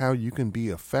how you can be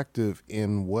effective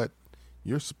in what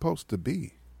you're supposed to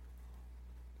be.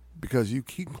 Because you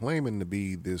keep claiming to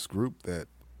be this group that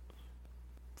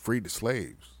freed the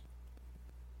slaves.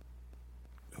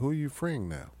 Who are you freeing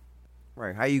now?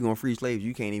 Right. How you going to free slaves?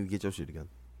 You can't even get your shit together.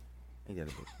 Ain't that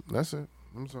a book? That's it.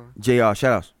 I'm sorry. JR, shout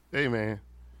outs. Hey, man.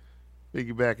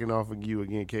 Piggybacking off of you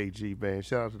again, KG, man.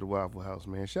 Shout out to the Waffle House,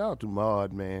 man. Shout out to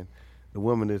Maud, man. The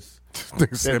woman that has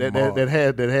a cigarette that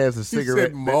has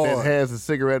a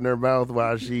cigarette in her mouth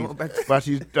while she's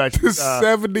 70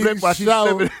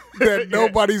 show that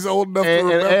nobody's old enough to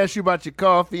remember. And ask you about your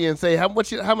coffee and say how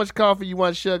much coffee you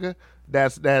want, sugar.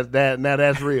 That's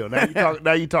real.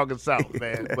 Now you talking South,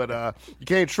 man. But you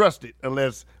can't trust it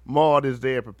unless Maud is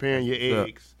there preparing your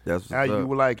eggs. That's how you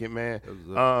would like it, man.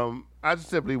 I just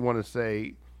simply want to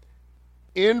say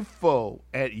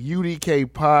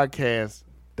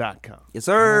info@udkpodcast.com. Yes,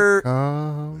 sir.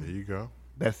 There you go.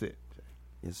 That's it.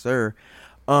 Yes, sir.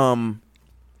 Shout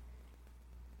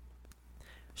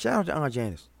out to Aunt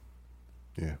Janice.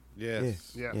 Yeah.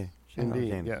 Yes. Yeah. Yeah.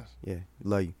 Indeed. Yes. Yeah.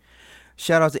 Love you.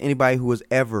 Shout out to anybody who has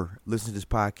ever listened to this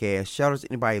podcast. Shout out to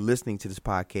anybody listening to this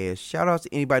podcast. Shout out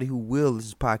to anybody who will listen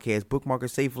to this podcast. Bookmark it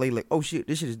safely. Like, oh shit,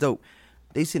 this shit is dope.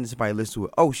 They send somebody to listen to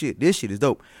it. Oh shit, this shit is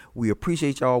dope. We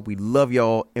appreciate y'all. We love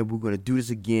y'all, and we're gonna do this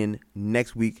again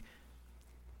next week.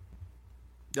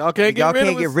 Y'all can't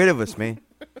get rid of us, man.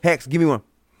 Hex, give me one.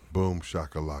 Boom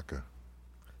shakalaka.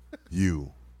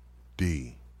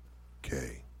 UDK.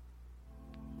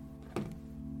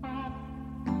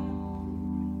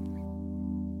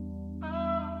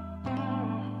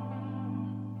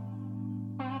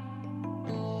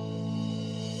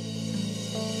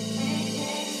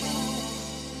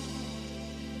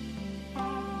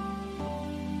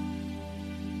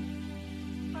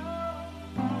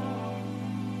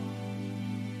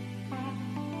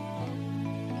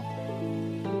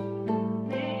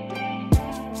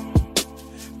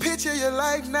 Picture your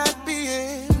life not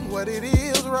being what it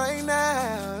is right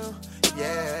now.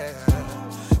 Yeah.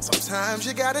 Sometimes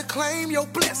you gotta claim your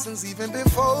blessings even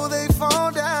before they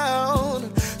fall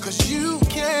down. 'Cause you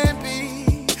can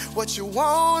be what you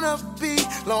wanna be,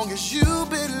 long as you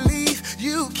believe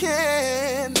you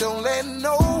can. Don't let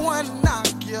no one knock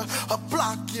you or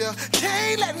block you.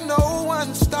 Can't let no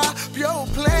one stop your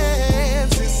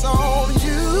plans. It's on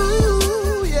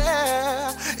you,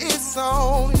 yeah, it's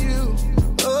on you.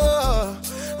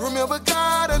 Remember,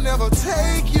 God'll never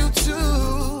take you to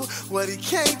what He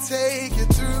can't take you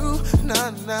through.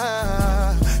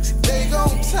 Nah. See, they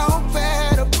gon' talk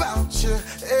bad about you,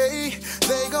 hey.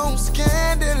 They gon'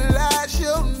 scandalize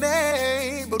your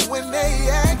name, but when they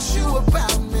ask you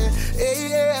about me, hey,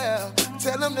 yeah,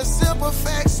 tell them the simple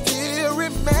facts still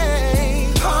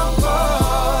remain. I'm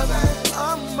more than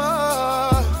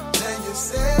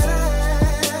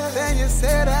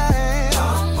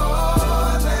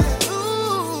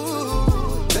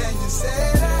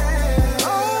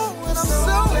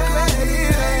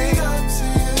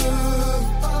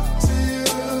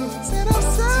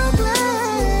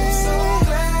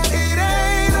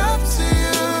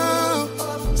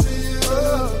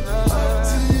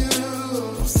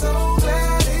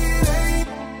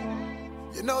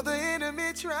Though the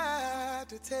enemy tried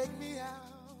to take me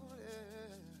out,